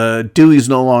course, Dewey's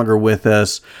no longer with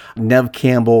us. Neve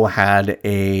Campbell had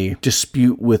a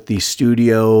dispute with the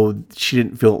studio. She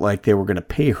didn't feel like they were going to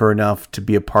pay her enough to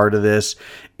be a part of this.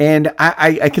 And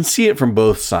I can see it from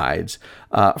both sides.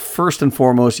 First and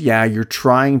foremost, yeah, you're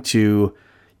trying to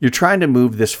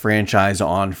move this franchise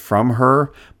on from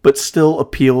her, but still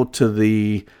appeal to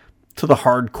the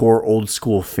hardcore old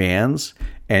school fans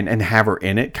and have her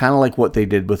in it, kind of like what they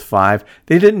did with 5.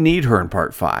 They didn't need her in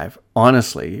part 5,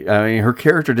 honestly. I mean, her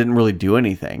character didn't really do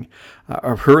anything.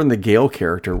 Her and the Gale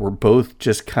character were both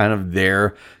just kind of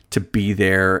there to be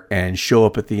there and show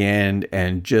up at the end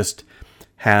and just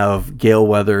have Gale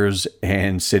Weathers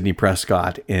and Sidney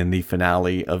Prescott in the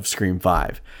finale of Scream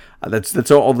 5.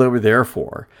 That's all they were there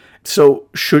for. So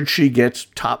should she get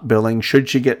top billing? Should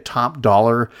she get top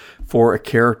dollar for a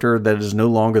character that is no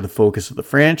longer the focus of the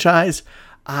franchise?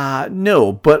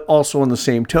 No, but also on the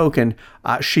same token,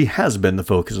 she has been the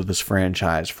focus of this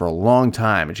franchise for a long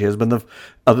time. And she has been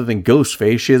other than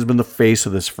Ghostface, she has been the face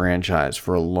of this franchise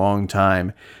for a long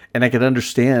time. And I can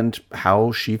understand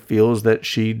how she feels that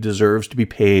she deserves to be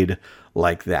paid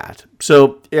like that.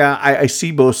 So, yeah, I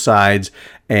see both sides.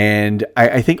 And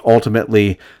I think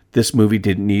ultimately this movie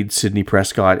didn't need Sidney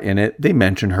Prescott in it. They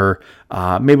mention her.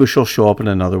 Maybe she'll show up in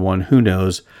another one. Who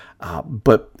knows?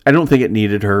 But I don't think it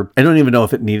needed her. I don't even know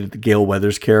if it needed the Gale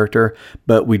Weathers character,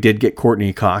 but we did get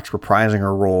Courtney Cox reprising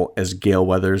her role as Gale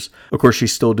Weathers. Of course,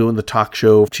 she's still doing the talk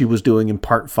show she was doing in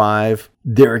part 5.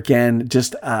 There again,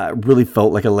 just really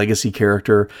felt like a legacy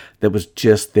character that was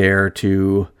just there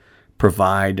to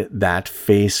provide that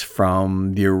face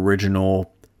from the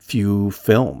original few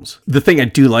films. The thing I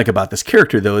do like about this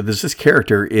character, though, is this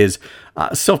character is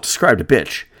self-described a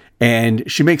bitch.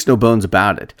 And she makes no bones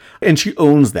about it. And she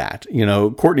owns that.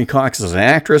 Courtney Cox as an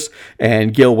actress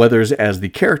and Gale Weathers as the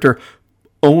character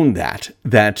own that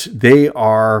they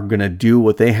are going to do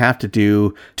what they have to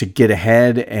do to get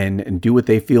ahead and do what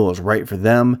they feel is right for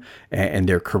them and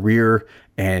their career,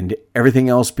 and everything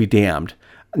else be damned.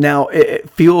 Now,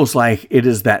 it feels like it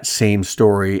is that same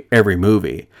story every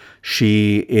movie.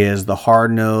 She is the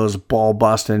hard-nosed,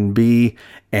 ball-busting bee,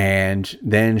 and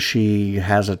then she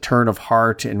has a turn of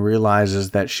heart and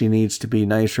realizes that she needs to be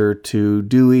nicer to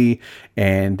Dewey,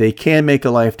 and they can make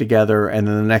a life together. And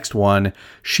then the next one,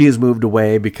 she has moved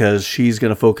away because she's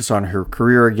going to focus on her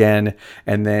career again,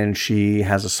 and then she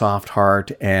has a soft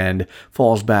heart and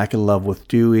falls back in love with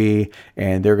Dewey,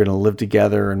 and they're going to live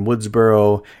together in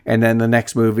Woodsboro. And then the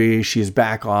next movie, she's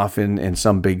back off in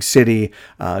some big city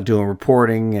doing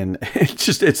reporting, and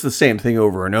it's the same thing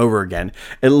over and over again.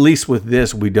 At least with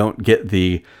this, we don't get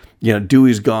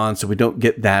Dewey's gone, so we don't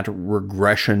get that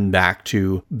regression back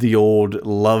to the old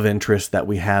love interest that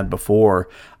we had before.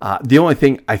 The only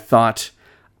thing I thought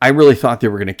I really thought they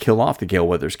were going to kill off the Gale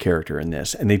Weathers character in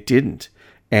this, and they didn't.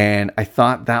 And I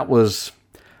thought that's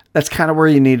kind of where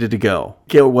you needed to go.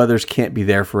 Gale Weathers can't be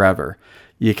there forever.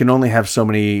 You can only have so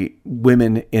many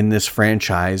women in this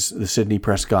franchise, the Sidney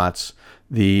Prescotts,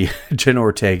 the Jenna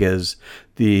Ortegas,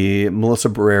 the Melissa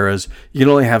Barreras. You can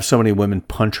only have so many women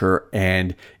punch her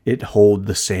and it hold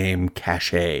the same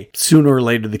cachet. Sooner or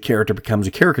later, the character becomes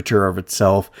a caricature of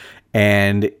itself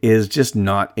and is just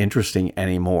not interesting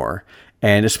anymore.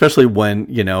 And especially when,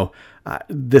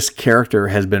 this character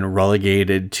has been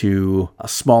relegated to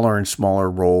smaller and smaller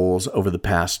roles over the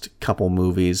past couple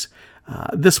movies.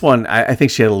 This one, I think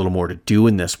she had a little more to do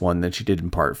in this one than she did in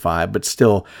part 5, but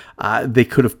still, they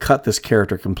could have cut this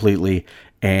character completely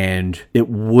and it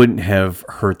wouldn't have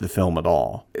hurt the film at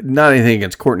all. Not anything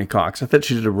against Courtney Cox. I think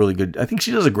she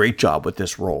does a great job with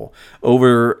this role.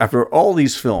 After all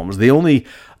these films, the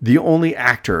only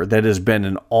actor that has been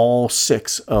in all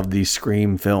 6 of these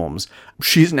Scream films,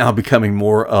 she's now becoming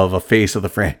more of a face of the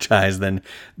franchise than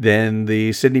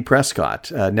the Sidney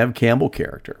Prescott, Neve Campbell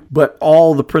character. But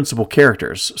all the principal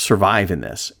characters survive in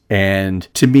this. And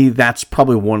to me, that's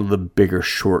probably one of the bigger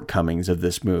shortcomings of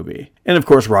this movie. And of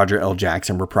course, Roger L.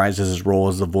 Jackson reprises his role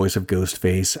as the voice of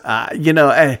Ghostface.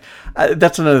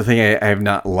 That's another thing I have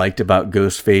not liked about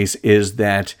Ghostface is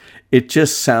that it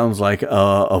just sounds like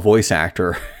a voice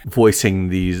actor voicing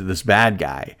this bad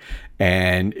guy.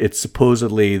 And it's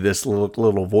supposedly this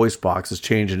little voice box is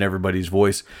changing everybody's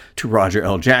voice to Roger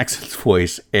L. Jackson's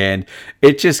voice. And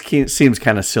it just seems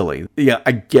kind of silly. Yeah,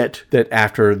 I get that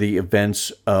after the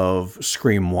events of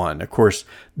Scream 1, of course,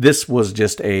 this was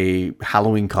just a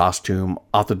Halloween costume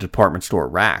off the department store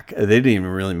rack. They didn't even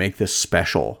really make this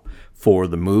special for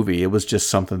the movie. It was just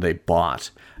something they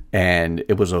bought. And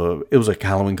it was a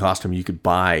Halloween costume you could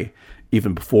buy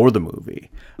even before the movie.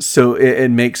 So it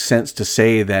makes sense to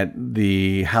say that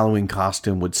the Halloween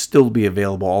costume would still be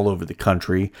available all over the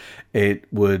country. It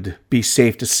would be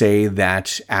safe to say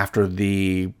that after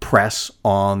the press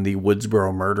on the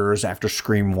Woodsboro murders, after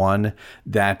Scream 1,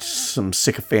 that some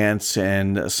sycophants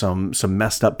and some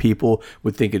messed up people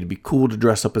would think it'd be cool to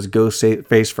dress up as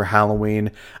Ghostface for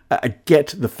Halloween. I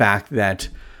get the fact that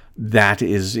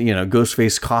is,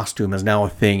 Ghostface costume is now a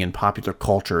thing in popular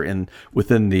culture and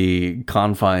within the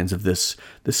confines of this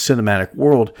cinematic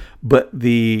world. But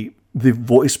the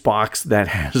voice box that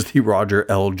has the Roger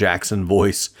L. Jackson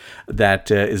voice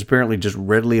that is apparently just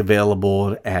readily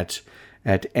available at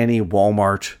any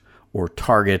Walmart or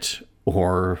Target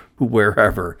or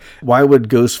wherever. Why would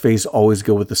Ghostface always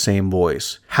go with the same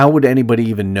voice? How would anybody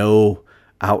even know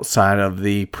outside of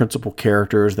the principal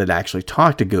characters that actually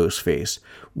talk to Ghostface?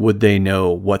 Would they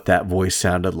know what that voice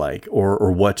sounded like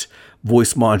or what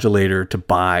voice modulator to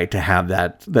buy to have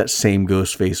that same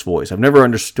Ghostface voice? I've never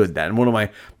understood that. And one of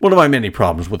my many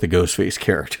problems with the Ghostface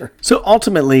character. So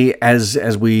ultimately,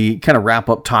 as we kind of wrap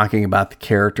up talking about the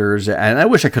characters, and I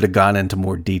wish I could have gone into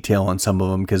more detail on some of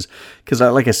them because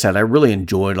like I said, I really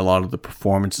enjoyed a lot of the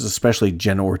performances, especially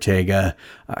Jenna Ortega,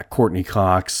 Courtney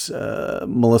Cox,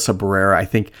 Melissa Barrera. I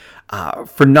think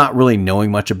for not really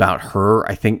knowing much about her,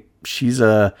 I think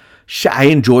I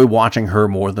enjoy watching her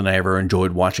more than I ever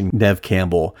enjoyed watching Neve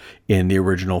Campbell in the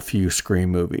original few Scream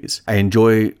movies. I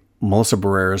enjoy Melissa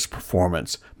Barrera's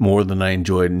performance more than I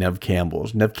enjoyed Neve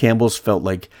Campbell's. Neve Campbell's felt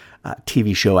like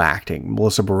TV show acting.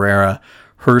 Melissa Barrera,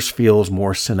 hers feels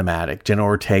more cinematic. Jenna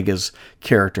Ortega's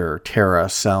character, Tara,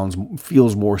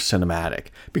 feels more cinematic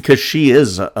because she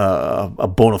is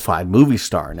a bona fide movie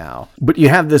star now. But you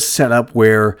have this setup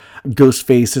where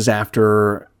Ghostface is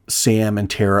after Sam and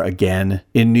Tara again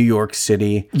in New York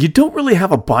City. You don't really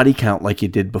have a body count like you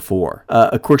did before.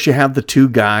 Of course, you have the 2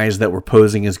 guys that were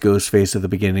posing as Ghostface at the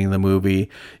beginning of the movie.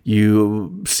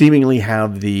 You seemingly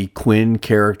have the Quinn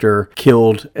character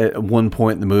killed at one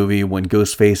point in the movie when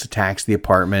Ghostface attacks the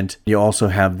apartment. You also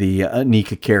have the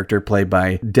Anika character played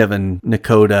by Devin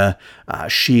Nakota.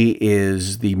 She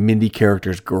is the Mindy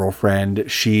character's girlfriend.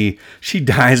 She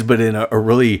dies, but in a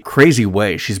really crazy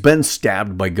way. She's been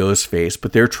stabbed by Ghostface,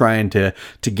 but they're trying to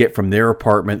get from their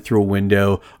apartment through a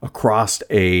window across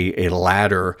a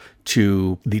ladder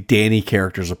to the Danny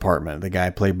character's apartment, the guy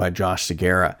played by Josh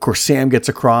Segarra. Of course, Sam gets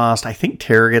across. I think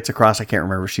Tara gets across. I can't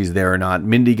remember if she's there or not.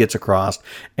 Mindy gets across,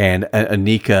 and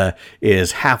Anika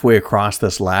is halfway across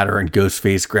this ladder, and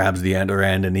Ghostface grabs the other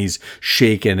end, and he's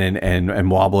shaking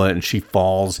and wobbling, and she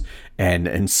falls and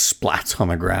splats on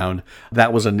the ground.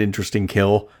 That was an interesting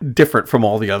kill, different from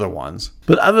all the other ones.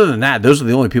 But other than that, those are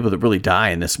the only people that really die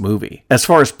in this movie. As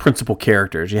far as principal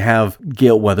characters, you have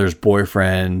Gale Weathers'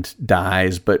 boyfriend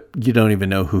dies, but you don't even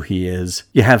know who he is.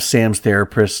 You have Sam's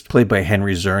therapist, played by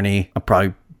Henry Czerny,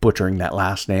 probably butchering that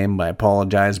last name. I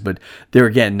apologize, but they're,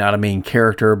 again, not a main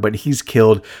character, but he's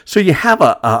killed. So you have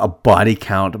a body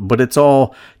count, but it's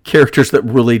all characters that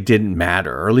really didn't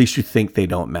matter, or at least you think they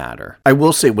don't matter. I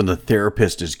will say, when the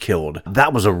therapist is killed,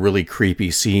 that was a really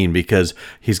creepy scene, because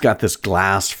he's got this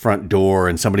glass front door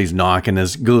and somebody's knocking,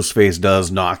 as Ghostface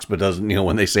does, knocks but doesn't,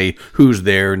 when they say who's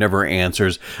there, never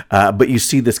answers. But you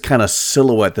see this kind of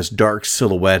silhouette, this dark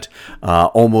silhouette,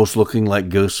 almost looking like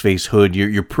Ghostface Hood.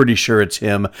 You're pretty sure it's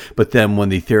him, but then when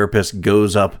the therapist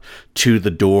goes up to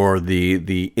the door,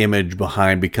 the image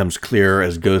behind becomes clear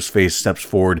as Ghostface steps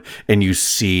forward, and you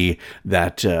see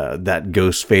that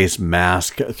Ghostface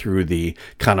mask through the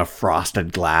kind of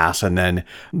frosted glass, and then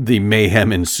the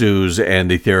mayhem ensues and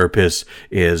the therapist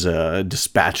is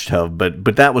dispatched of.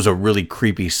 But that was a really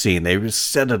creepy scene. They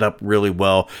set it up really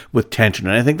well with tension,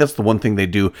 and I think that's the one thing they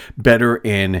do better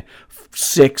in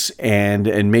 6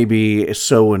 and maybe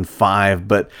so in 5,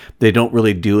 but they don't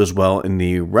really do as well in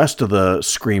the rest of the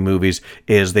Scream movies,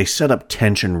 is they set up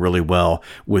tension really well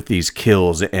with these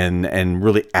kills and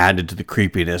really added to the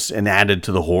creepiness and added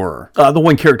to the horror. The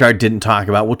one character I didn't talk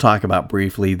about, we'll talk about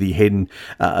briefly, the Hayden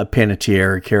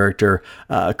Panettiere character,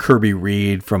 Kirby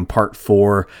Reed from Part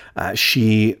 4.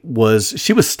 She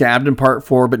was stabbed in Part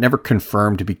 4, but never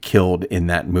confirmed to be killed in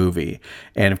that movie.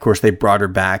 And of course, they brought her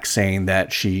back, saying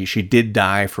that she did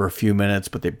die for a few minutes,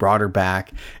 but they brought her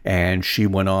back, and she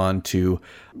went on to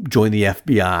join the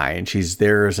FBI, and she's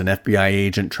there as an FBI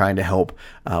agent trying to help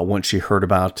once she heard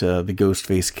about the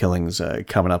Ghostface killings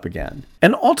coming up again.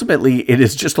 And ultimately, it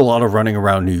is just a lot of running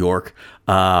around New York,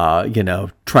 trying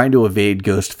to evade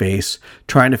Ghostface,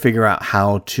 trying to figure out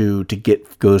how to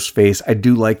get Ghostface. I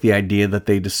do like the idea that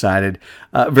they decided,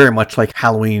 very much like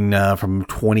Halloween from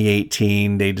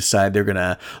 2018, they decide they're going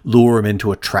to lure him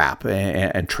into a trap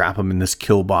and trap him in this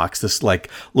kill box, this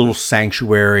like little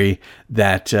sanctuary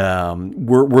that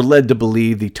we're led to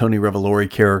believe the Tony Revolori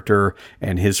character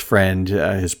and his friend,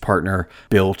 his partner,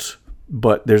 built.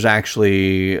 But there's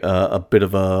actually a bit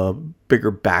of a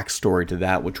bigger backstory to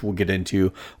that, which we'll get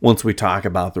into once we talk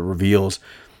about the reveals.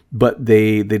 But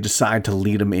they decide to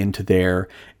lead him into there,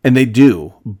 and they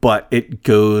do, but it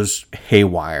goes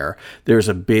haywire. There's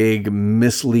a big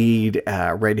mislead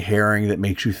red herring that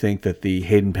makes you think that the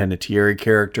Hayden Panettiere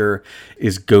character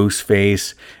is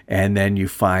Ghostface, and then you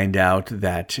find out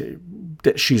that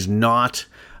she's not,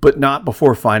 but not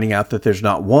before finding out that there's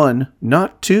not one,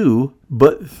 not two,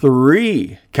 but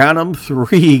 3. Count them,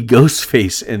 3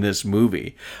 Ghostface in this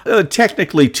movie.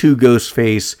 Technically 2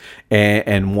 Ghostface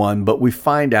and 1, but we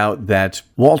find out that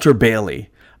Walter Bailey,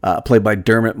 played by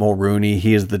Dermot Mulrooney,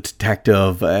 he is the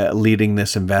detective leading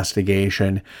this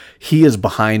investigation. He is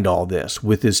behind all this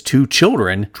with his 2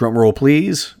 children. Drum roll,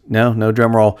 please. No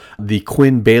drum roll. The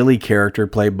Quinn Bailey character,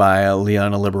 played by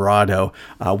Liana Liberato,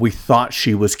 we thought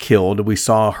she was killed. We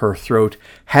saw her throat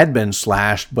had been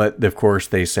slashed, but of course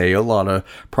they say a lot of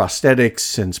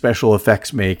prosthetics and special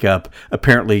effects makeup.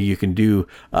 Apparently you can do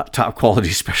top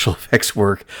quality special effects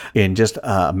work in just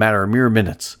a matter of mere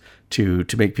minutes to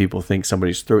make people think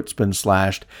somebody's throat's been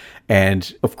slashed.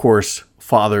 And of course,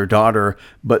 father-daughter,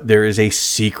 but there is a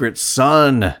secret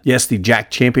son. Yes, the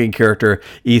Jack Champion character,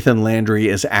 Ethan Landry,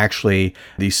 is actually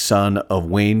the son of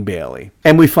Wayne Bailey.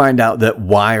 And we find out that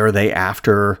why are they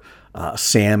after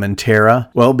Sam and Tara?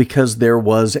 Well, because there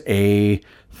was a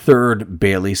third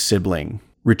Bailey sibling,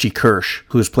 Richie Kirsch,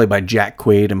 who is played by Jack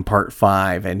Quaid in Part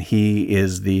 5, and he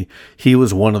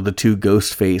was one of the 2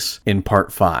 Ghostface in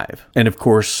Part 5. And of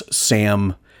course,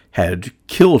 Sam had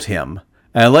killed him.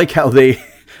 And I like how they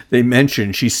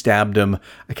mentioned she stabbed him,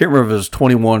 I can't remember if it was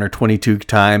 21 or 22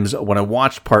 times. When I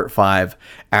watched Part 5,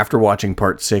 after watching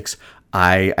Part 6,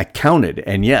 I counted,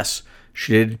 and yes,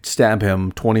 she did stab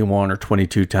him 21 or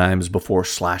 22 times before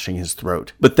slashing his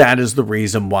throat. But that is the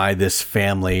reason why this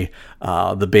family,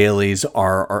 the Baileys,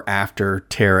 are after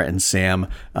Tara and Sam,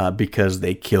 because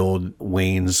they killed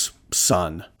Wayne's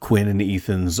son, Quinn and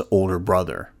Ethan's older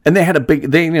brother. And they had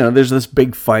there's this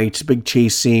big fight, big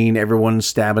chase scene, everyone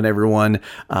stabbing everyone.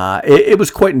 It was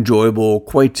quite enjoyable,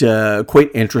 quite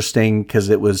interesting, because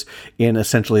it was in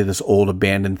essentially this old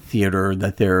abandoned theater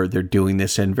that they're doing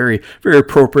this in. Very, very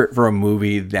appropriate for a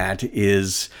movie that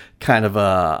is kind of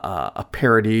a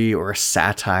parody or a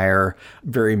satire,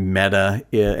 very meta,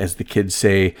 as the kids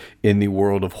say, in the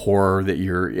world of horror, that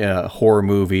you're a horror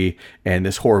movie, and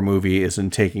this horror movie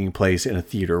isn't taking place in a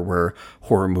theater theater where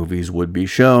horror movies would be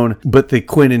shown. But the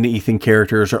Quinn and Ethan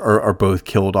characters are both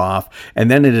killed off. And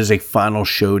then it is a final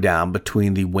showdown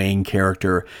between the Wayne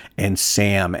character and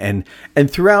Sam. And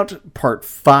throughout part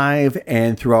 5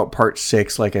 and throughout part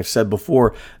 6, like I've said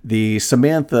before, the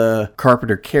Samantha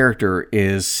Carpenter character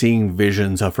is seeing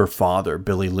visions of her father,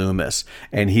 Billy Loomis.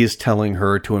 And he's telling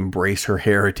her to embrace her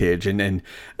heritage and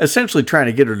essentially trying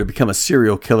to get her to become a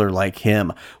serial killer like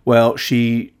him. Well,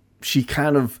 she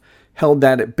kind of held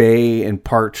that at bay in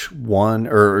part 1,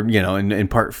 or, in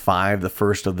part 5, the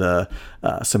first of the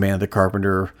Samantha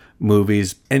Carpenter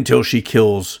movies, until she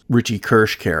kills Richie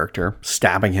Kirsch character,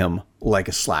 stabbing him like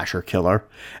a slasher killer.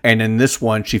 And in this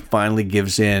one, she finally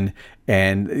gives in,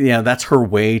 and that's her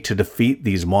way to defeat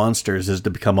these monsters, is to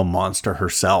become a monster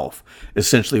herself,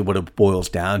 essentially what it boils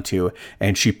down to.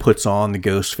 And she puts on the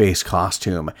Ghostface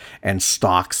costume and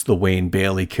stalks the Wayne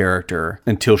Bailey character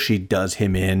until she does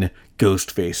him in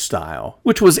Ghostface style,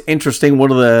 which was interesting.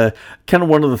 One of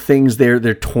the things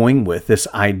they're toying with, this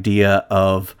idea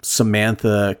of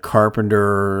Samantha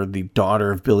Carpenter, the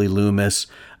daughter of Billy Loomis,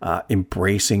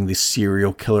 embracing the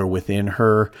serial killer within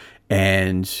her,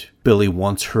 and Billy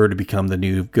wants her to become the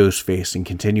new Ghostface and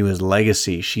continue his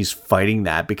legacy. She's fighting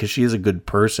that because she is a good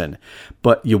person,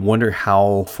 but you wonder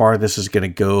how far this is going to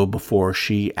go before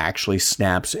she actually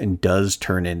snaps and does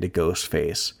turn into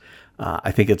Ghostface.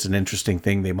 I think it's an interesting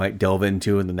thing they might delve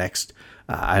into in the next,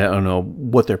 I don't know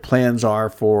what their plans are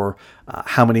for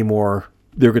how many more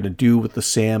they're going to do with the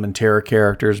Sam and Tara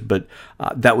characters, but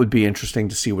that would be interesting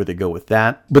to see where they go with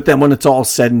that. But then when it's all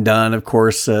said and done, of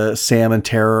course, Sam and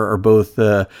Tara are both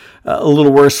a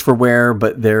little worse for wear,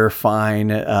 but they're fine.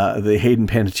 The Hayden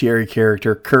Panettiere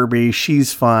character, Kirby,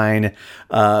 she's fine.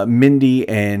 Mindy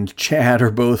and Chad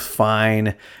are both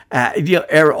fine.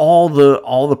 All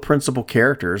the principal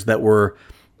characters that were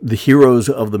the heroes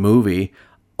of the movie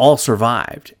all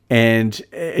survived, and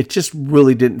it just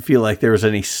really didn't feel like there was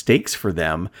any stakes for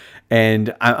them.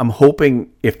 And I'm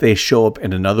hoping if they show up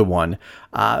in another one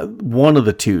of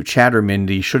the two, Chad or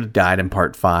Mindy, should have died in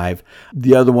part 5.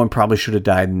 The other one probably should have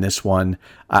died in this one.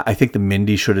 I think the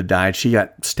Mindy should have died. She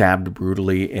got stabbed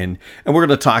brutally, and we're going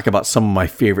to talk about some of my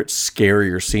favorite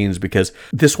scarier scenes, because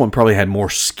this one probably had more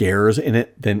scares in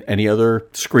it than any other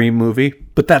Scream movie.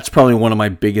 But that's probably one of my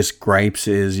biggest gripes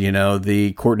is,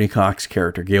 the Courtney Cox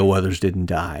character, Gale Weathers, didn't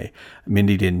die.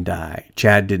 Mindy didn't die.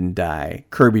 Chad didn't die.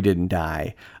 Kirby didn't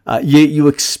die. You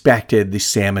expected the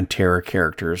Sam and Tara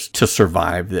characters to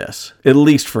survive this, at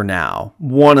least for now.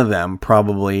 One of them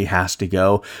probably has to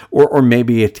go, or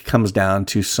maybe it comes down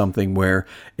to something where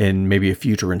in maybe a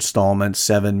future installment,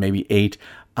 7, maybe 8,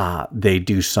 they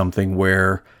do something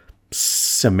where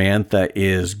Samantha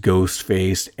is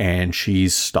Ghostface and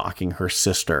she's stalking her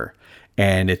sister.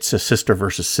 And it's a sister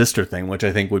versus sister thing, which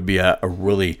I think would be a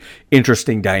really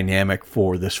interesting dynamic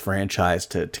for this franchise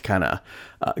to kind of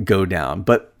go down.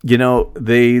 But,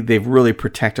 they've really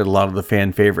protected a lot of the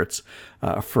fan favorites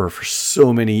for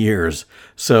so many years.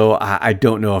 So I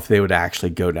don't know if they would actually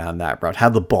go down that route,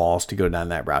 have the balls to go down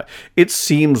that route. It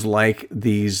seems like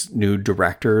these new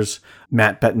directors,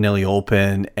 Matt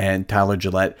Bettinelli-Olpin and Tyler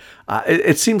Gillette,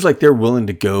 it seems like they're willing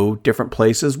to go different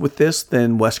places with this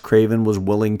than Wes Craven was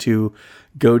willing to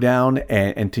go down,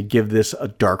 and to give this a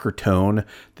darker tone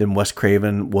than Wes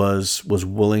Craven was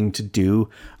willing to do.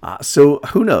 So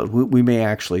who knows? We may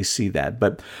actually see that.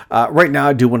 But right now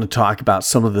I do want to talk about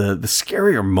some of the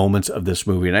scarier moments of this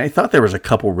movie. And I thought there was a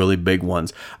couple really big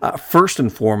ones. First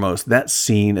and foremost, that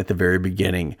scene at the very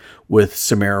beginning with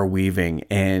Samara Weaving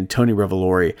and Tony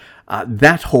Revolori.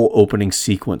 That whole opening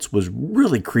sequence was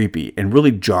really creepy and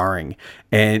really jarring.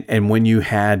 And when you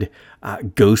had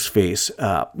Ghostface,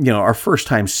 our first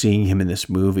time seeing him in this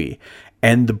movie,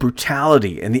 and the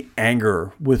brutality and the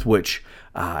anger with which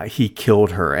he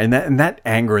killed her, and that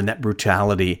anger and that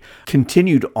brutality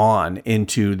continued on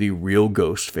into the real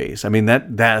Ghostface. I mean,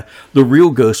 that the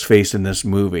real Ghostface in this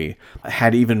movie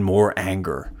had even more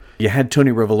anger. You had Tony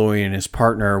Revolori and his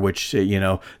partner, which, Tony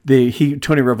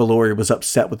Revolori was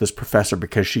upset with this professor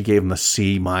because she gave him a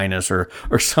C-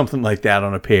 or something like that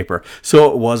on a paper.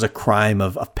 So it was a crime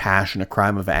of passion, a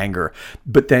crime of anger.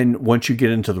 But then once you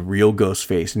get into the real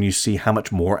Ghostface and you see how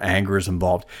much more anger is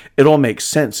involved, it all makes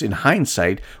sense in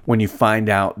hindsight when you find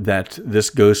out that this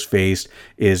Ghostface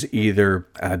is either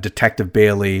Detective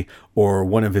Bailey or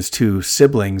one of his two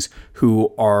siblings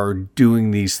who are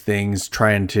doing these things,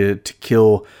 trying to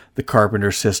kill the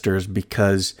Carpenter sisters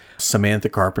because Samantha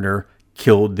Carpenter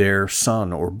killed their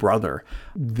son or brother.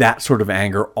 That sort of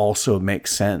anger also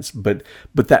makes sense. But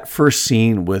that first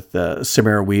scene with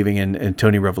Samara Weaving and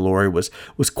Tony Revolori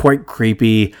was quite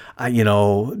creepy.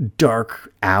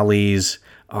 Dark alleys,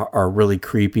 are really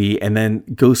creepy. And then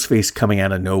Ghostface coming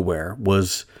out of nowhere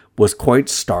was quite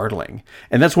startling.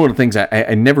 And that's one of the things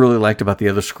I never really liked about the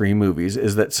other Scream movies,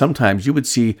 is that sometimes you would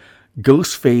see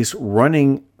Ghostface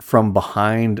running from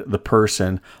behind the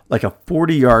person like a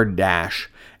 40-yard dash,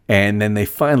 and then they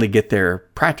finally get there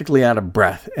practically out of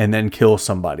breath and then kill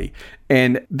somebody.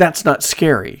 And that's not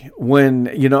scary. When,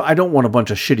 I don't want a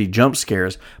bunch of shitty jump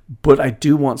scares, but I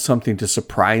do want something to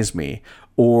surprise me.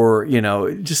 Or,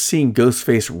 just seeing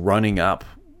Ghostface running up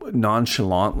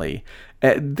nonchalantly.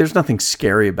 There's nothing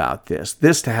scary about this.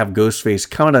 This, to have Ghostface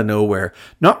come out of nowhere,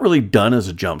 not really done as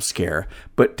a jump scare,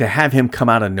 but to have him come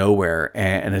out of nowhere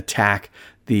and attack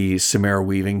the Samara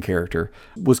Weaving character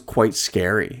was quite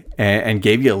scary and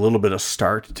gave you a little bit of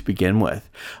start to begin with.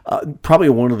 Probably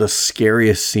one of the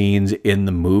scariest scenes in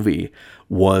the movie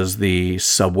was the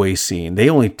subway scene. They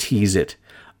only tease it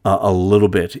a little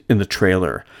bit in the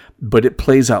trailer, but it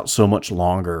plays out so much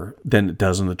longer than it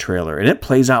does in the trailer. And it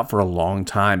plays out for a long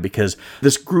time because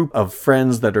this group of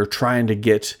friends that are trying to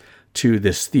get to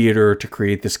this theater to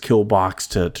create this kill box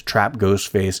to trap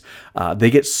Ghostface,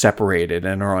 they get separated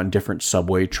and are on different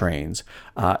subway trains.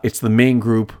 It's the main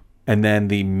group, and then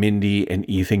the Mindy and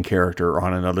Ethan character are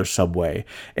on another subway.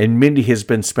 And Mindy has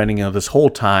been spending this whole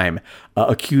time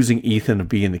accusing Ethan of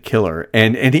being the killer,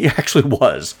 and he actually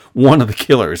was one of the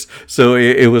killers. So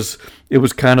it was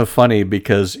kind of funny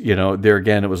because, there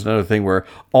again, it was another thing where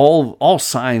all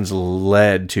signs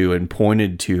led to and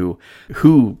pointed to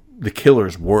who the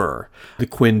killers were. The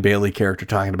Quinn Bailey character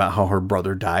talking about how her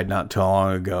brother died not too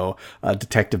long ago.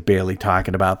 Detective Bailey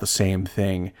talking about the same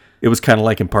thing. It was kind of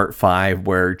like in part 5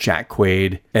 where Jack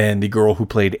Quaid and the girl who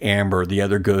played Amber, the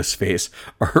other Ghostface,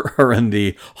 are in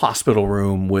the hospital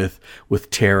room with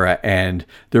Tara, and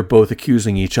they're both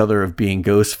accusing each other of being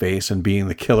Ghostface and being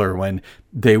the killer when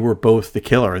they were both the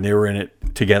killer and they were in it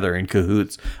together in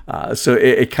cahoots. So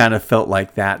it kind of felt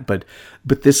like that. But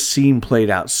this scene played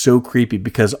out so creepy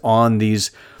because on these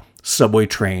subway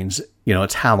trains,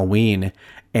 it's Halloween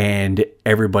and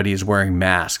everybody is wearing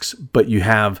masks, but you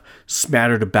have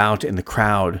smattered about in the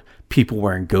crowd people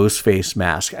wearing Ghostface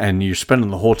masks, and you're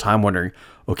spending the whole time wondering,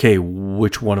 okay,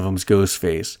 which one of them's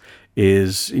Ghostface?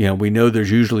 We know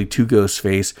there's usually 2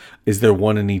 Ghostface. Is there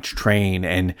one in each train?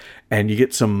 And you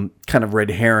get some kind of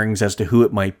red herrings as to who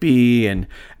it might be, and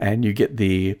you get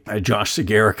the Josh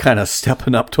Segarra kind of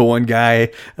stepping up to one guy,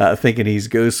 thinking he's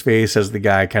Ghostface, as the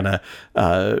guy kind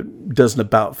of does an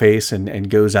about face and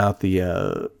goes out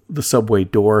the subway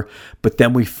door. But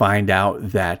then we find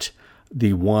out that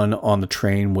the one on the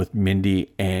train with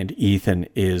Mindy and Ethan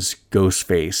is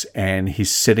Ghostface, and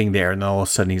he's sitting there, and all of a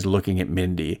sudden he's looking at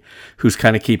Mindy, who's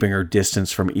kind of keeping her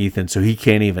distance from Ethan, so he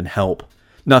can't even help.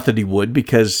 Not that he would,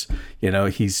 because,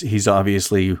 he's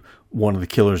obviously one of the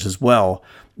killers as well,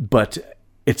 but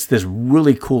it's this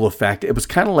really cool effect. It was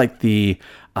kind of like the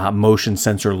motion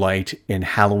sensor light in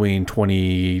Halloween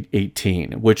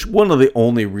 2018, which one of the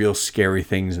only real scary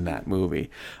things in that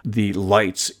movie. The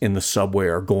lights in the subway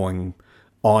are going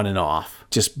on and off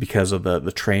just because of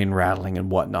the train rattling and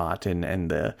whatnot, and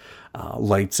the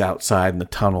lights outside in the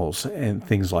tunnels and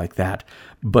things like that.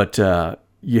 But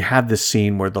you have this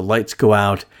scene where the lights go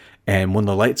out, and when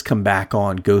the lights come back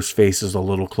on, Ghostface is a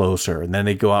little closer, and then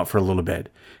they go out for a little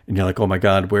bit, and you're like, oh my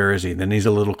God, where is he? And then he's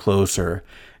a little closer,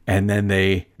 and then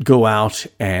they go out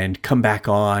and come back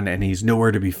on, and he's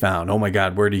nowhere to be found. Oh my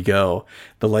God, where'd he go?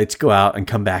 The lights go out and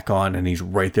come back on, and he's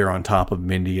right there on top of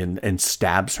Mindy and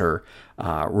stabs her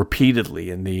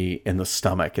repeatedly in the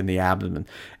stomach, in the abdomen.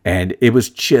 And it was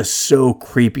just so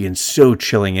creepy and so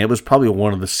chilling. It was probably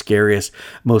one of the scariest,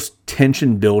 most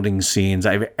tension-building scenes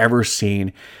I've ever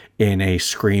seen in a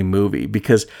Scream movie,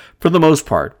 because for the most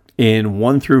part, in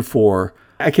 1 through 4,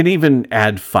 I can even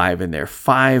add 5 in there.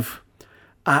 5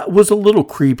 was a little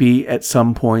creepy at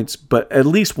some points, but at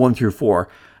least 1 through 4,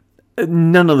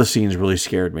 none of the scenes really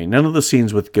scared me. None of the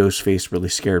scenes with Ghostface really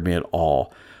scared me at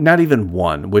all. Not even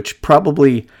 1, which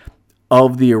probably,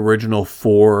 of the original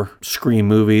 4 Scream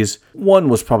movies, 1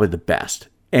 was probably the best.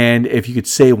 And if you could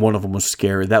say one of them was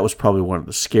scary, that was probably one of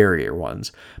the scarier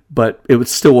ones. But it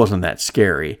still wasn't that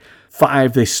scary.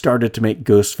 5, they started to make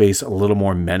Ghostface a little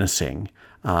more menacing.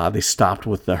 They stopped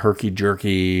with the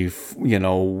herky-jerky,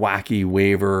 wacky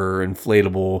waver,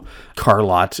 inflatable car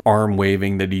lot arm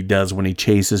waving that he does when he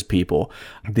chases people.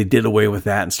 They did away with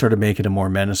that and started making him more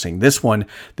menacing. This one,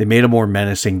 they made him more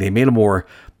menacing. They made him more,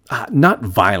 not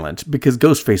violent, because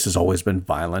Ghostface has always been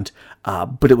violent,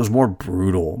 but it was more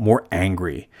brutal, more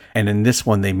angry. And in this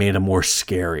one, they made him more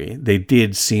scary. They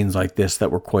did scenes like this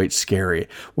that were quite scary.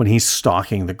 When he's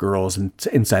stalking the girls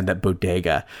inside that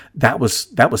bodega, that was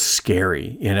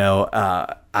scary.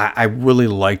 I really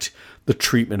liked the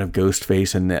treatment of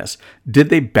Ghostface in this. Did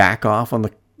they back off on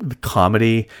the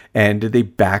comedy, and did they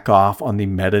back off on the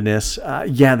meta-ness?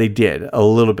 Yeah, they did a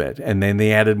little bit, and then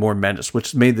they added more menace,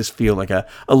 which made this feel like a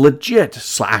legit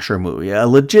slasher movie, a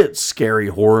legit scary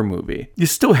horror movie. You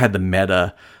still had the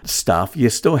meta stuff, you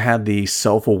still had the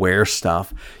self-aware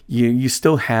stuff, you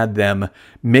still had them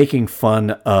making fun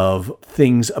of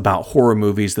things about horror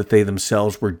movies that they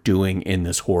themselves were doing in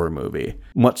this horror movie,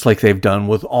 much like they've done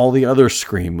with all the other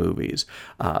Scream movies.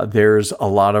 There's a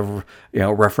lot of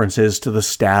references to the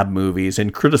Stab movies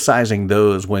and criticizing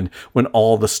those when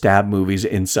all the Stab movies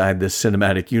inside this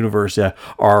cinematic universe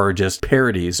are just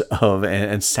parodies of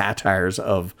and satires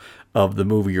of the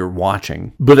movie you're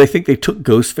watching. But I think they took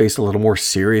Ghostface a little more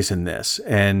serious in this,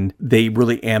 and they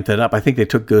really amped it up. I think they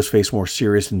took Ghostface more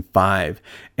serious in 5,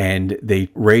 and they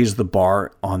raised the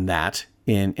bar on that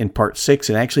in part 6,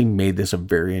 and actually made this a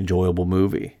very enjoyable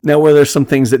movie. Now, where there's some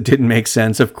things that didn't make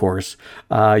sense, of course,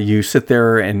 you sit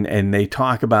there and they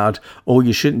talk about, oh,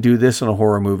 you shouldn't do this in a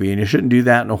horror movie, and you shouldn't do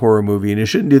that in a horror movie, and you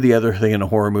shouldn't do the other thing in a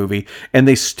horror movie, and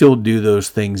they still do those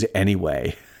things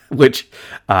anyway. Which,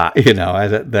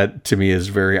 that to me is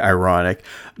very ironic.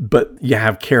 But you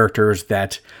have characters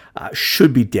that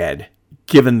should be dead,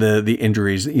 given the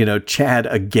injuries. Chad,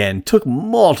 again, took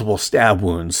multiple stab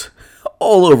wounds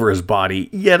all over his body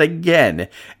yet again,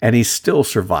 and he still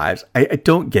survives. I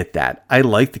don't get that. I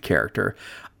like the character.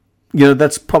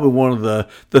 That's probably one of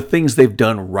the things they've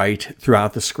done right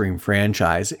throughout the Scream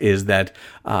franchise is that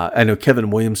I know Kevin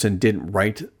Williamson didn't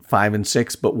write 5 and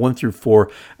 6, but 1 through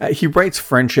 4, he writes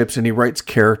friendships and he writes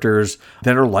characters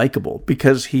that are likable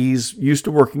because he's used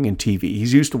to working in TV.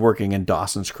 He's used to working in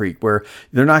Dawson's Creek, where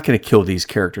they're not going to kill these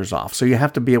characters off. So you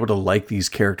have to be able to like these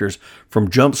characters from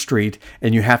Jump Street,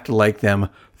 and you have to like them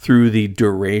through the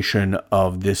duration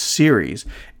of this series.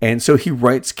 And so he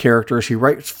writes characters, he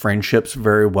writes friendships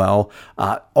very well.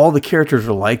 All the characters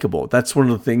are likable. That's one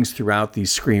of the things throughout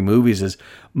these Scream movies is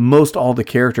most all the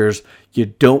characters, you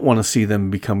don't want to see them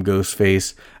become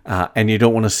Ghostface, and you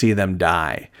don't want to see them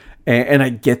die. And I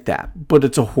get that, but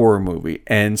it's a horror movie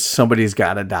and somebody's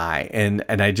got to die. And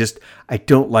I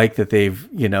don't like that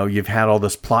you've had all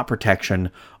this plot protection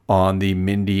on the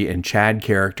Mindy and Chad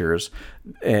characters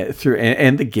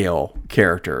and the Gail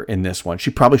character in this one.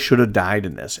 She probably should have died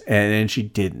in this, and she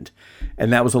didn't.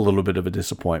 And that was a little bit of a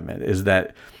disappointment, is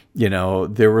that,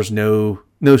 there was no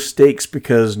stakes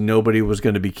because nobody was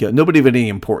going to be killed. Nobody of any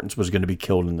importance was going to be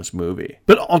killed in this movie.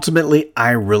 But ultimately,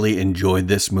 I really enjoyed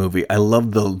this movie. I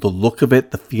loved the look of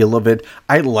it, the feel of it.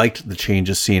 I liked the change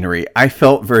of scenery. I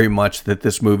felt very much that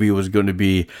this movie was going to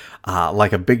be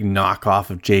like a big knockoff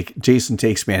of Jason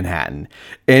Takes Manhattan.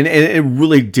 And it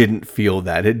really didn't feel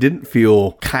that. It didn't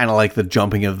feel kind of like the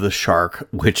jumping of the shark,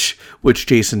 which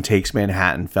Jason Takes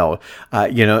Manhattan felt.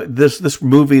 This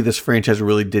movie, this franchise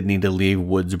really did need to leave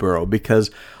Woodsboro, because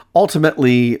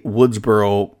ultimately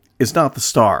Woodsboro is not the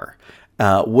star.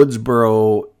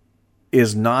 Woodsboro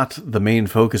is not the main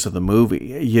focus of the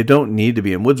movie. You don't need to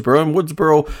be in Woodsboro, and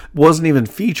Woodsboro wasn't even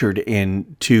featured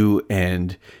in 2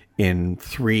 and in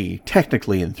 3,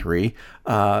 technically in 3,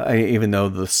 even though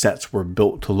the sets were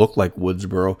built to look like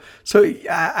Woodsboro. So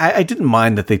I didn't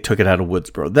mind that they took it out of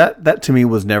Woodsboro. That to me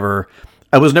was never...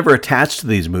 I was never attached to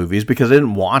these movies because I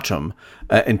didn't watch them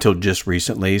until just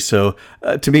recently. So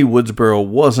to me, Woodsboro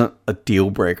wasn't a deal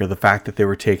breaker. The fact that they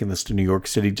were taking this to New York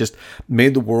City just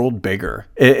made the world bigger.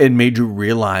 It made you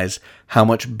realize how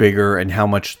much bigger and how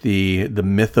much the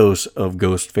mythos of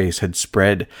Ghostface had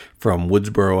spread from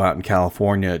Woodsboro out in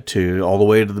California to all the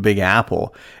way to the Big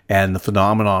Apple, and the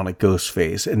phenomenon of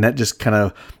Ghostface. And that just kind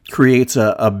of creates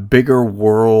a bigger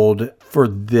world for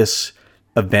this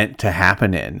event to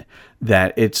happen in,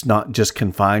 that it's not just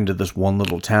confined to this one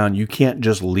little town. You can't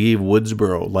just leave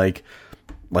Woodsboro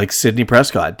like Sidney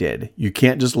Prescott did. You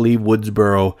can't just leave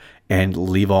Woodsboro and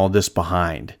leave all this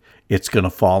behind. It's going to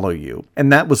follow you.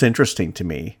 And that was interesting to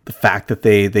me. The fact that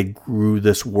they grew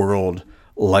this world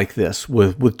like this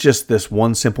with just this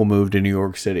one simple move to New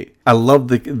York City. I love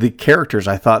the characters.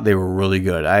 I thought they were really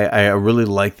good. I really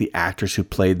like the actors who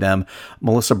played them.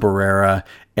 Melissa Barrera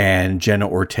and Jenna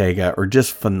Ortega are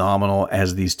just phenomenal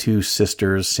as these two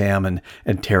sisters, Sam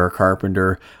and Tara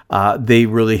Carpenter. They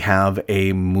really have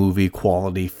a movie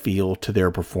quality feel to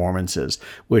their performances,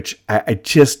 which I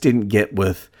just didn't get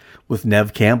with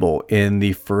Neve Campbell in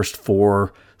the first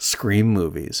 4 Scream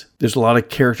movies. There's a lot of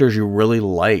characters you really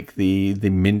like, the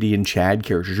Mindy and Chad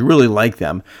characters. You really like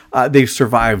them. They've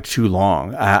survived too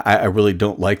long. I really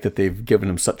don't like that they've given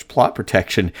them such plot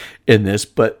protection in this,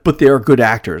 but they are good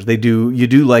actors. You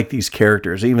do like these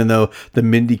characters, even though the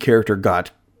Mindy character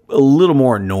got a little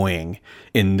more annoying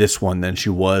in this one than she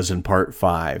was in part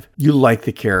 5. You like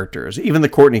the characters, even the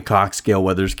Courtney Cox, Gale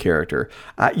Weathers character.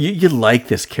 You like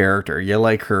this character. You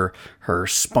like her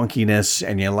spunkiness,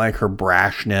 and you like her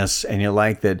brashness, and you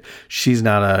like that she's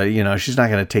not she's not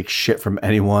going to take shit from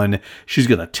anyone. She's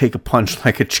going to take a punch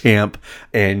like a champ,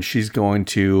 and she's going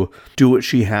to do what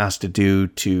she has to do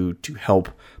to help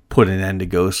put an end to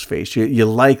Ghostface. You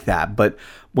like that, but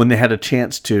when they had a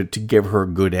chance to give her a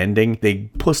good ending, they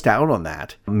pussed out on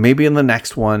that. Maybe in the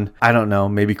next one, I don't know,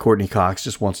 maybe Courtney Cox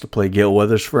just wants to play Gale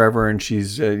Weathers forever, and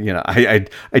she's, I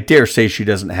dare say she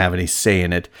doesn't have any say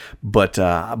in it, but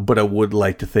I would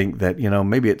like to think that,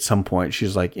 maybe at some point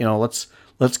she's like, let's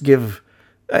give...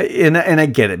 And I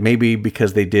get it. Maybe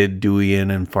because they did Dewey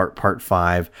in part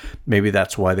 5, maybe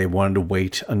that's why they wanted to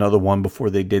wait another one before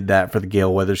they did that for the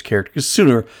Gale Weathers character. Because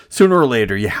sooner or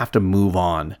later, you have to move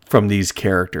on from these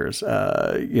characters,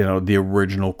 the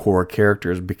original core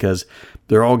characters, because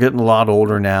they're all getting a lot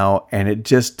older now, and it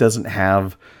just doesn't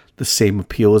have the same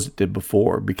appeal as it did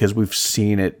before, because we've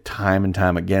seen it time and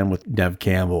time again with Neve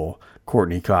Campbell,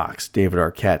 Courtney Cox, David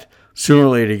Arquette. Sooner or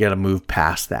later, you got to move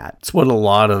past that. It's what a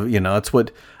lot of, it's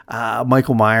what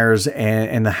Michael Myers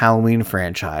and the Halloween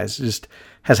franchise just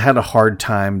has had a hard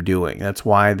time doing. That's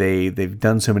why they've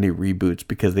done so many reboots,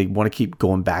 because they want to keep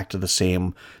going back to the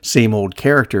same old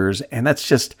characters. And that's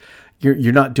just,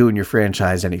 you're not doing your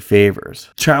franchise any favors.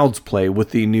 Child's Play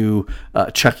with the new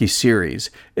Chucky series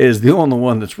is the only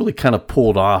one that's really kind of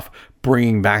pulled off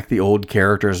bringing back the old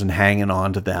characters and hanging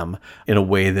on to them in a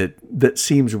way that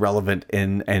seems relevant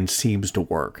and seems to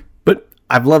work. But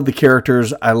I've loved the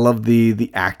characters. I love the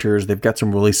actors. They've got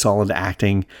some really solid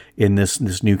acting in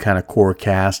this new kind of core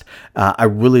cast. I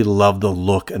really love the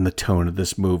look and the tone of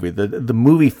this movie. The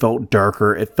movie felt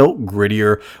darker. It felt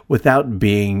grittier without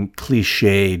being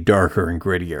cliche darker and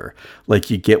grittier like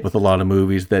you get with a lot of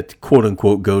movies that quote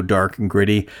unquote go dark and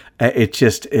gritty.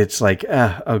 It's like,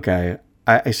 okay,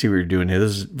 I see what you're doing here.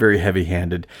 This is very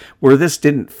heavy-handed. Where this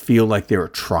didn't feel like they were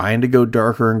trying to go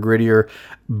darker and grittier,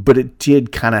 but it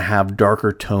did kind of have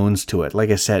darker tones to it. Like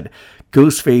I said,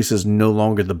 Ghostface is no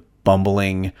longer the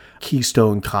bumbling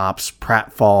Keystone Cops,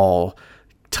 pratfall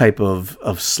type of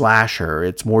slasher.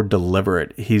 It's more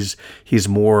deliberate. He's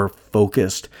more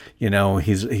focused.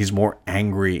 He's more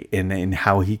angry in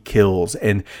how he kills,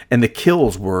 and the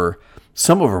kills were.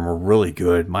 Some of them are really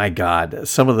good. My God,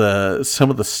 some of the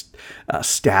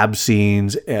stab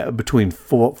scenes between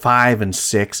 5 and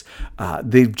 6,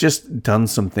 they've just done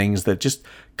some things that just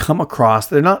come across.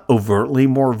 They're not overtly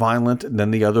more violent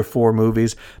than the other 4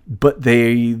 movies, but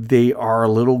they are a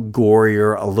little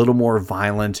gorier, a little more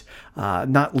violent.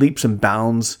 Not leaps and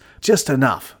bounds, just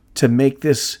enough to make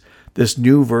this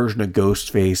new version of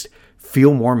Ghostface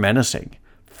feel more menacing,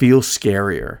 feel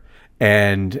scarier.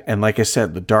 And like I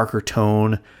said, the darker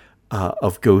tone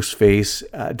of Ghostface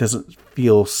doesn't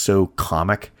feel so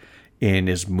comic in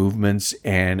his movements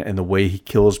and the way he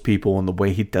kills people and the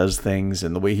way he does things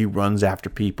and the way he runs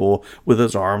after people with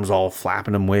his arms all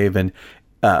flapping and waving,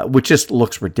 which just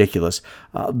looks ridiculous.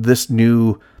 This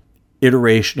new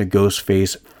iteration of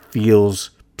Ghostface feels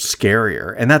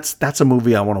scarier, and that's a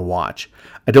movie I want to watch.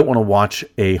 I don't want to watch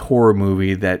a horror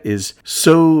movie that is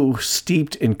so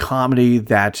steeped in comedy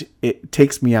that it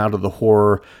takes me out of the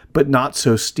horror, but not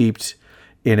so steeped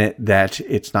in it that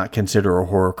it's not considered a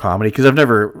horror comedy, because I've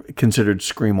never considered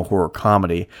Scream a horror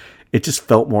comedy. It just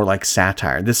felt more like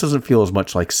satire. This doesn't feel as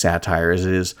much like satire as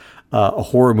it is a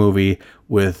horror movie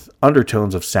with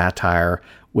undertones of satire,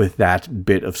 with that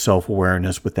bit of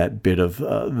self-awareness, with that bit of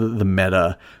the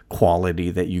meta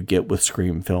quality that you get with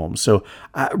Scream films. So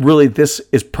really, this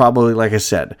is probably, like I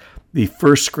said, the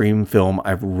first Scream film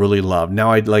I've really loved.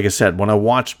 Now, like I said, when I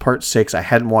watched part 6, I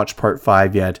hadn't watched part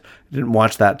 5 yet. I didn't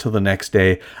watch that till the next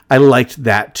day. I liked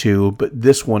that too, but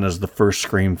this one is the first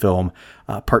Scream film.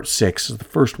 Part 6 is the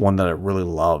first one that I really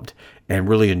loved and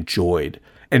really enjoyed.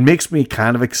 And makes me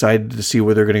kind of excited to see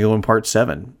where they're going to go in part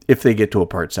 7, if they get to a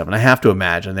part 7. I have to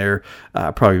imagine they're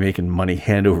probably making money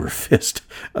hand over fist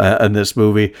in this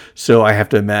movie. So I have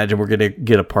to imagine we're going to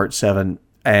get a part 7.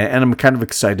 And I'm kind of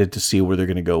excited to see where they're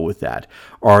going to go with that.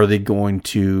 Are they going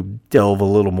to delve a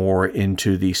little more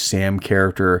into the Sam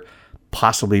character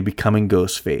possibly becoming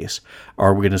Ghostface?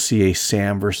 Are we going to see a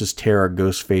Sam versus Tara,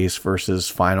 Ghostface versus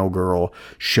Final Girl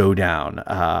showdown?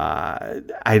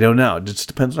 I don't know. It just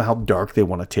depends on how dark they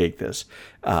want to take this.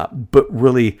 But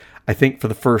really, I think for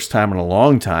the first time in a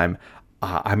long time,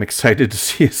 I'm excited to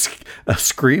see a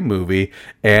Scream movie,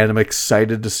 and I'm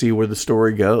excited to see where the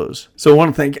story goes. So I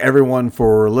want to thank everyone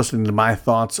for listening to my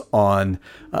thoughts on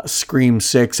Scream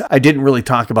 6. I didn't really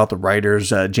talk about the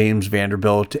writers, James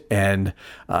Vanderbilt and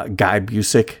Guy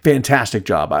Busick. Fantastic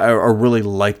job. I really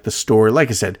liked the story. Like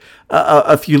I said,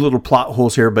 a few little plot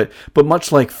holes here, but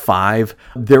much like 5,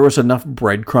 there was enough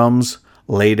breadcrumbs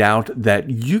laid out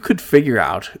that you could figure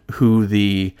out who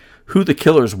the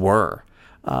killers were.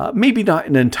 Maybe not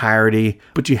in entirety,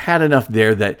 but you had enough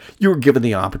there that you were given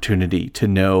the opportunity to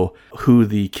know who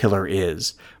the killer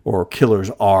is or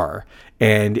killers are.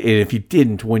 And if you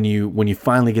didn't, when you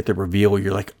finally get the reveal,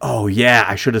 you're like, oh yeah,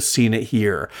 I should have seen it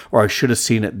here, or I should have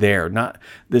seen it there. Not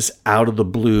this out of the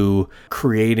blue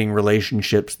creating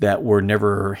relationships that were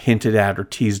never hinted at or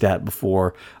teased at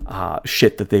before,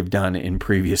 shit that they've done in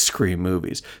previous Scream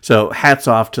movies. So hats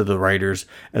off to the writers,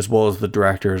 as well as the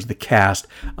directors, the cast.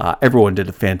 Everyone did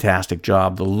a fantastic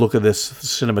job. The look of this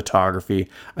cinematography,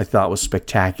 I thought, was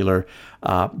spectacular.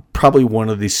 Probably one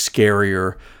of the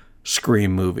scarier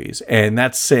Scream movies, and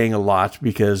that's saying a lot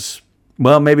because,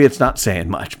 well, maybe it's not saying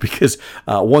much, because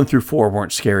 1 through 4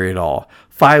 weren't scary at all.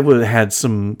 5 would have had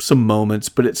some moments,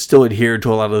 but it still adhered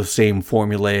to a lot of the same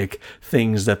formulaic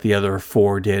things that the other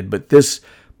 4 did. But this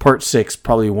part 6,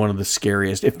 probably one of the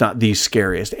scariest, if not the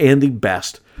scariest, and the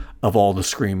best of all the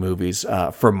Scream movies,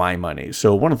 for my money.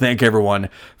 So I want to thank everyone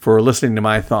for listening to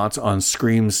my thoughts on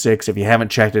Scream 6. If you haven't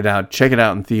checked it out, check it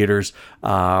out in theaters,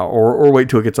 or wait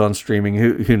till it gets on streaming.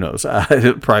 Who knows?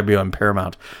 It'll probably be on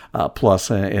Paramount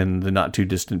Plus in the not too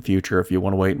distant future if you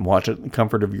want to wait and watch it in the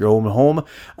comfort of your own home.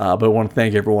 But I want to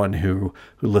thank everyone who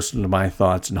listened to my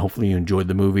thoughts, and hopefully you enjoyed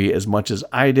the movie as much as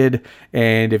I did.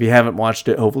 And if you haven't watched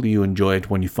it, hopefully you enjoy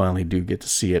it when you finally do get to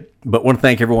see it. But I want to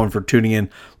thank everyone for tuning in,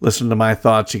 listening to my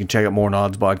thoughts. You can check out more on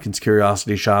Odds Bodkins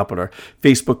Curiosity Shop on our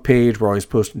Facebook page. We're always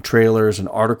posting trailers and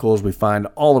articles we find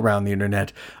all around the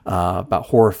internet about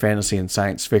horror, fantasy, and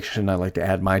science fiction. I like to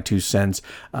add my 2 cents.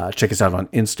 Check us out on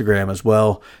Instagram as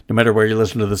well. No matter where you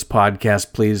listen to this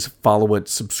podcast, please follow it,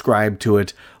 subscribe to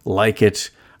it, like it.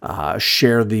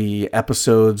 Share the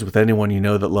episodes with anyone you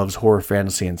know that loves horror,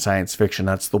 fantasy, and science fiction.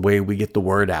 That's the way we get the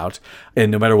word out.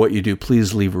 And no matter what you do,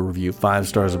 please leave a review. 5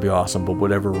 stars would be awesome, but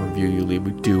whatever review you leave,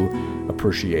 we do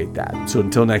appreciate that. So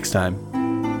until next time.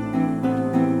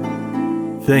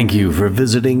 Thank you for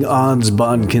visiting Odds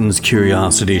Bodkins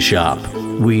Curiosity Shop.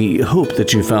 We hope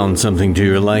that you found something to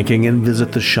your liking and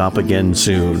visit the shop again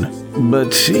soon.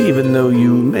 But even though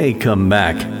you may come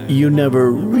back, you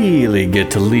never really get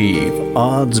to leave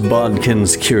Odds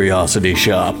Bodkins Curiosity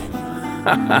Shop.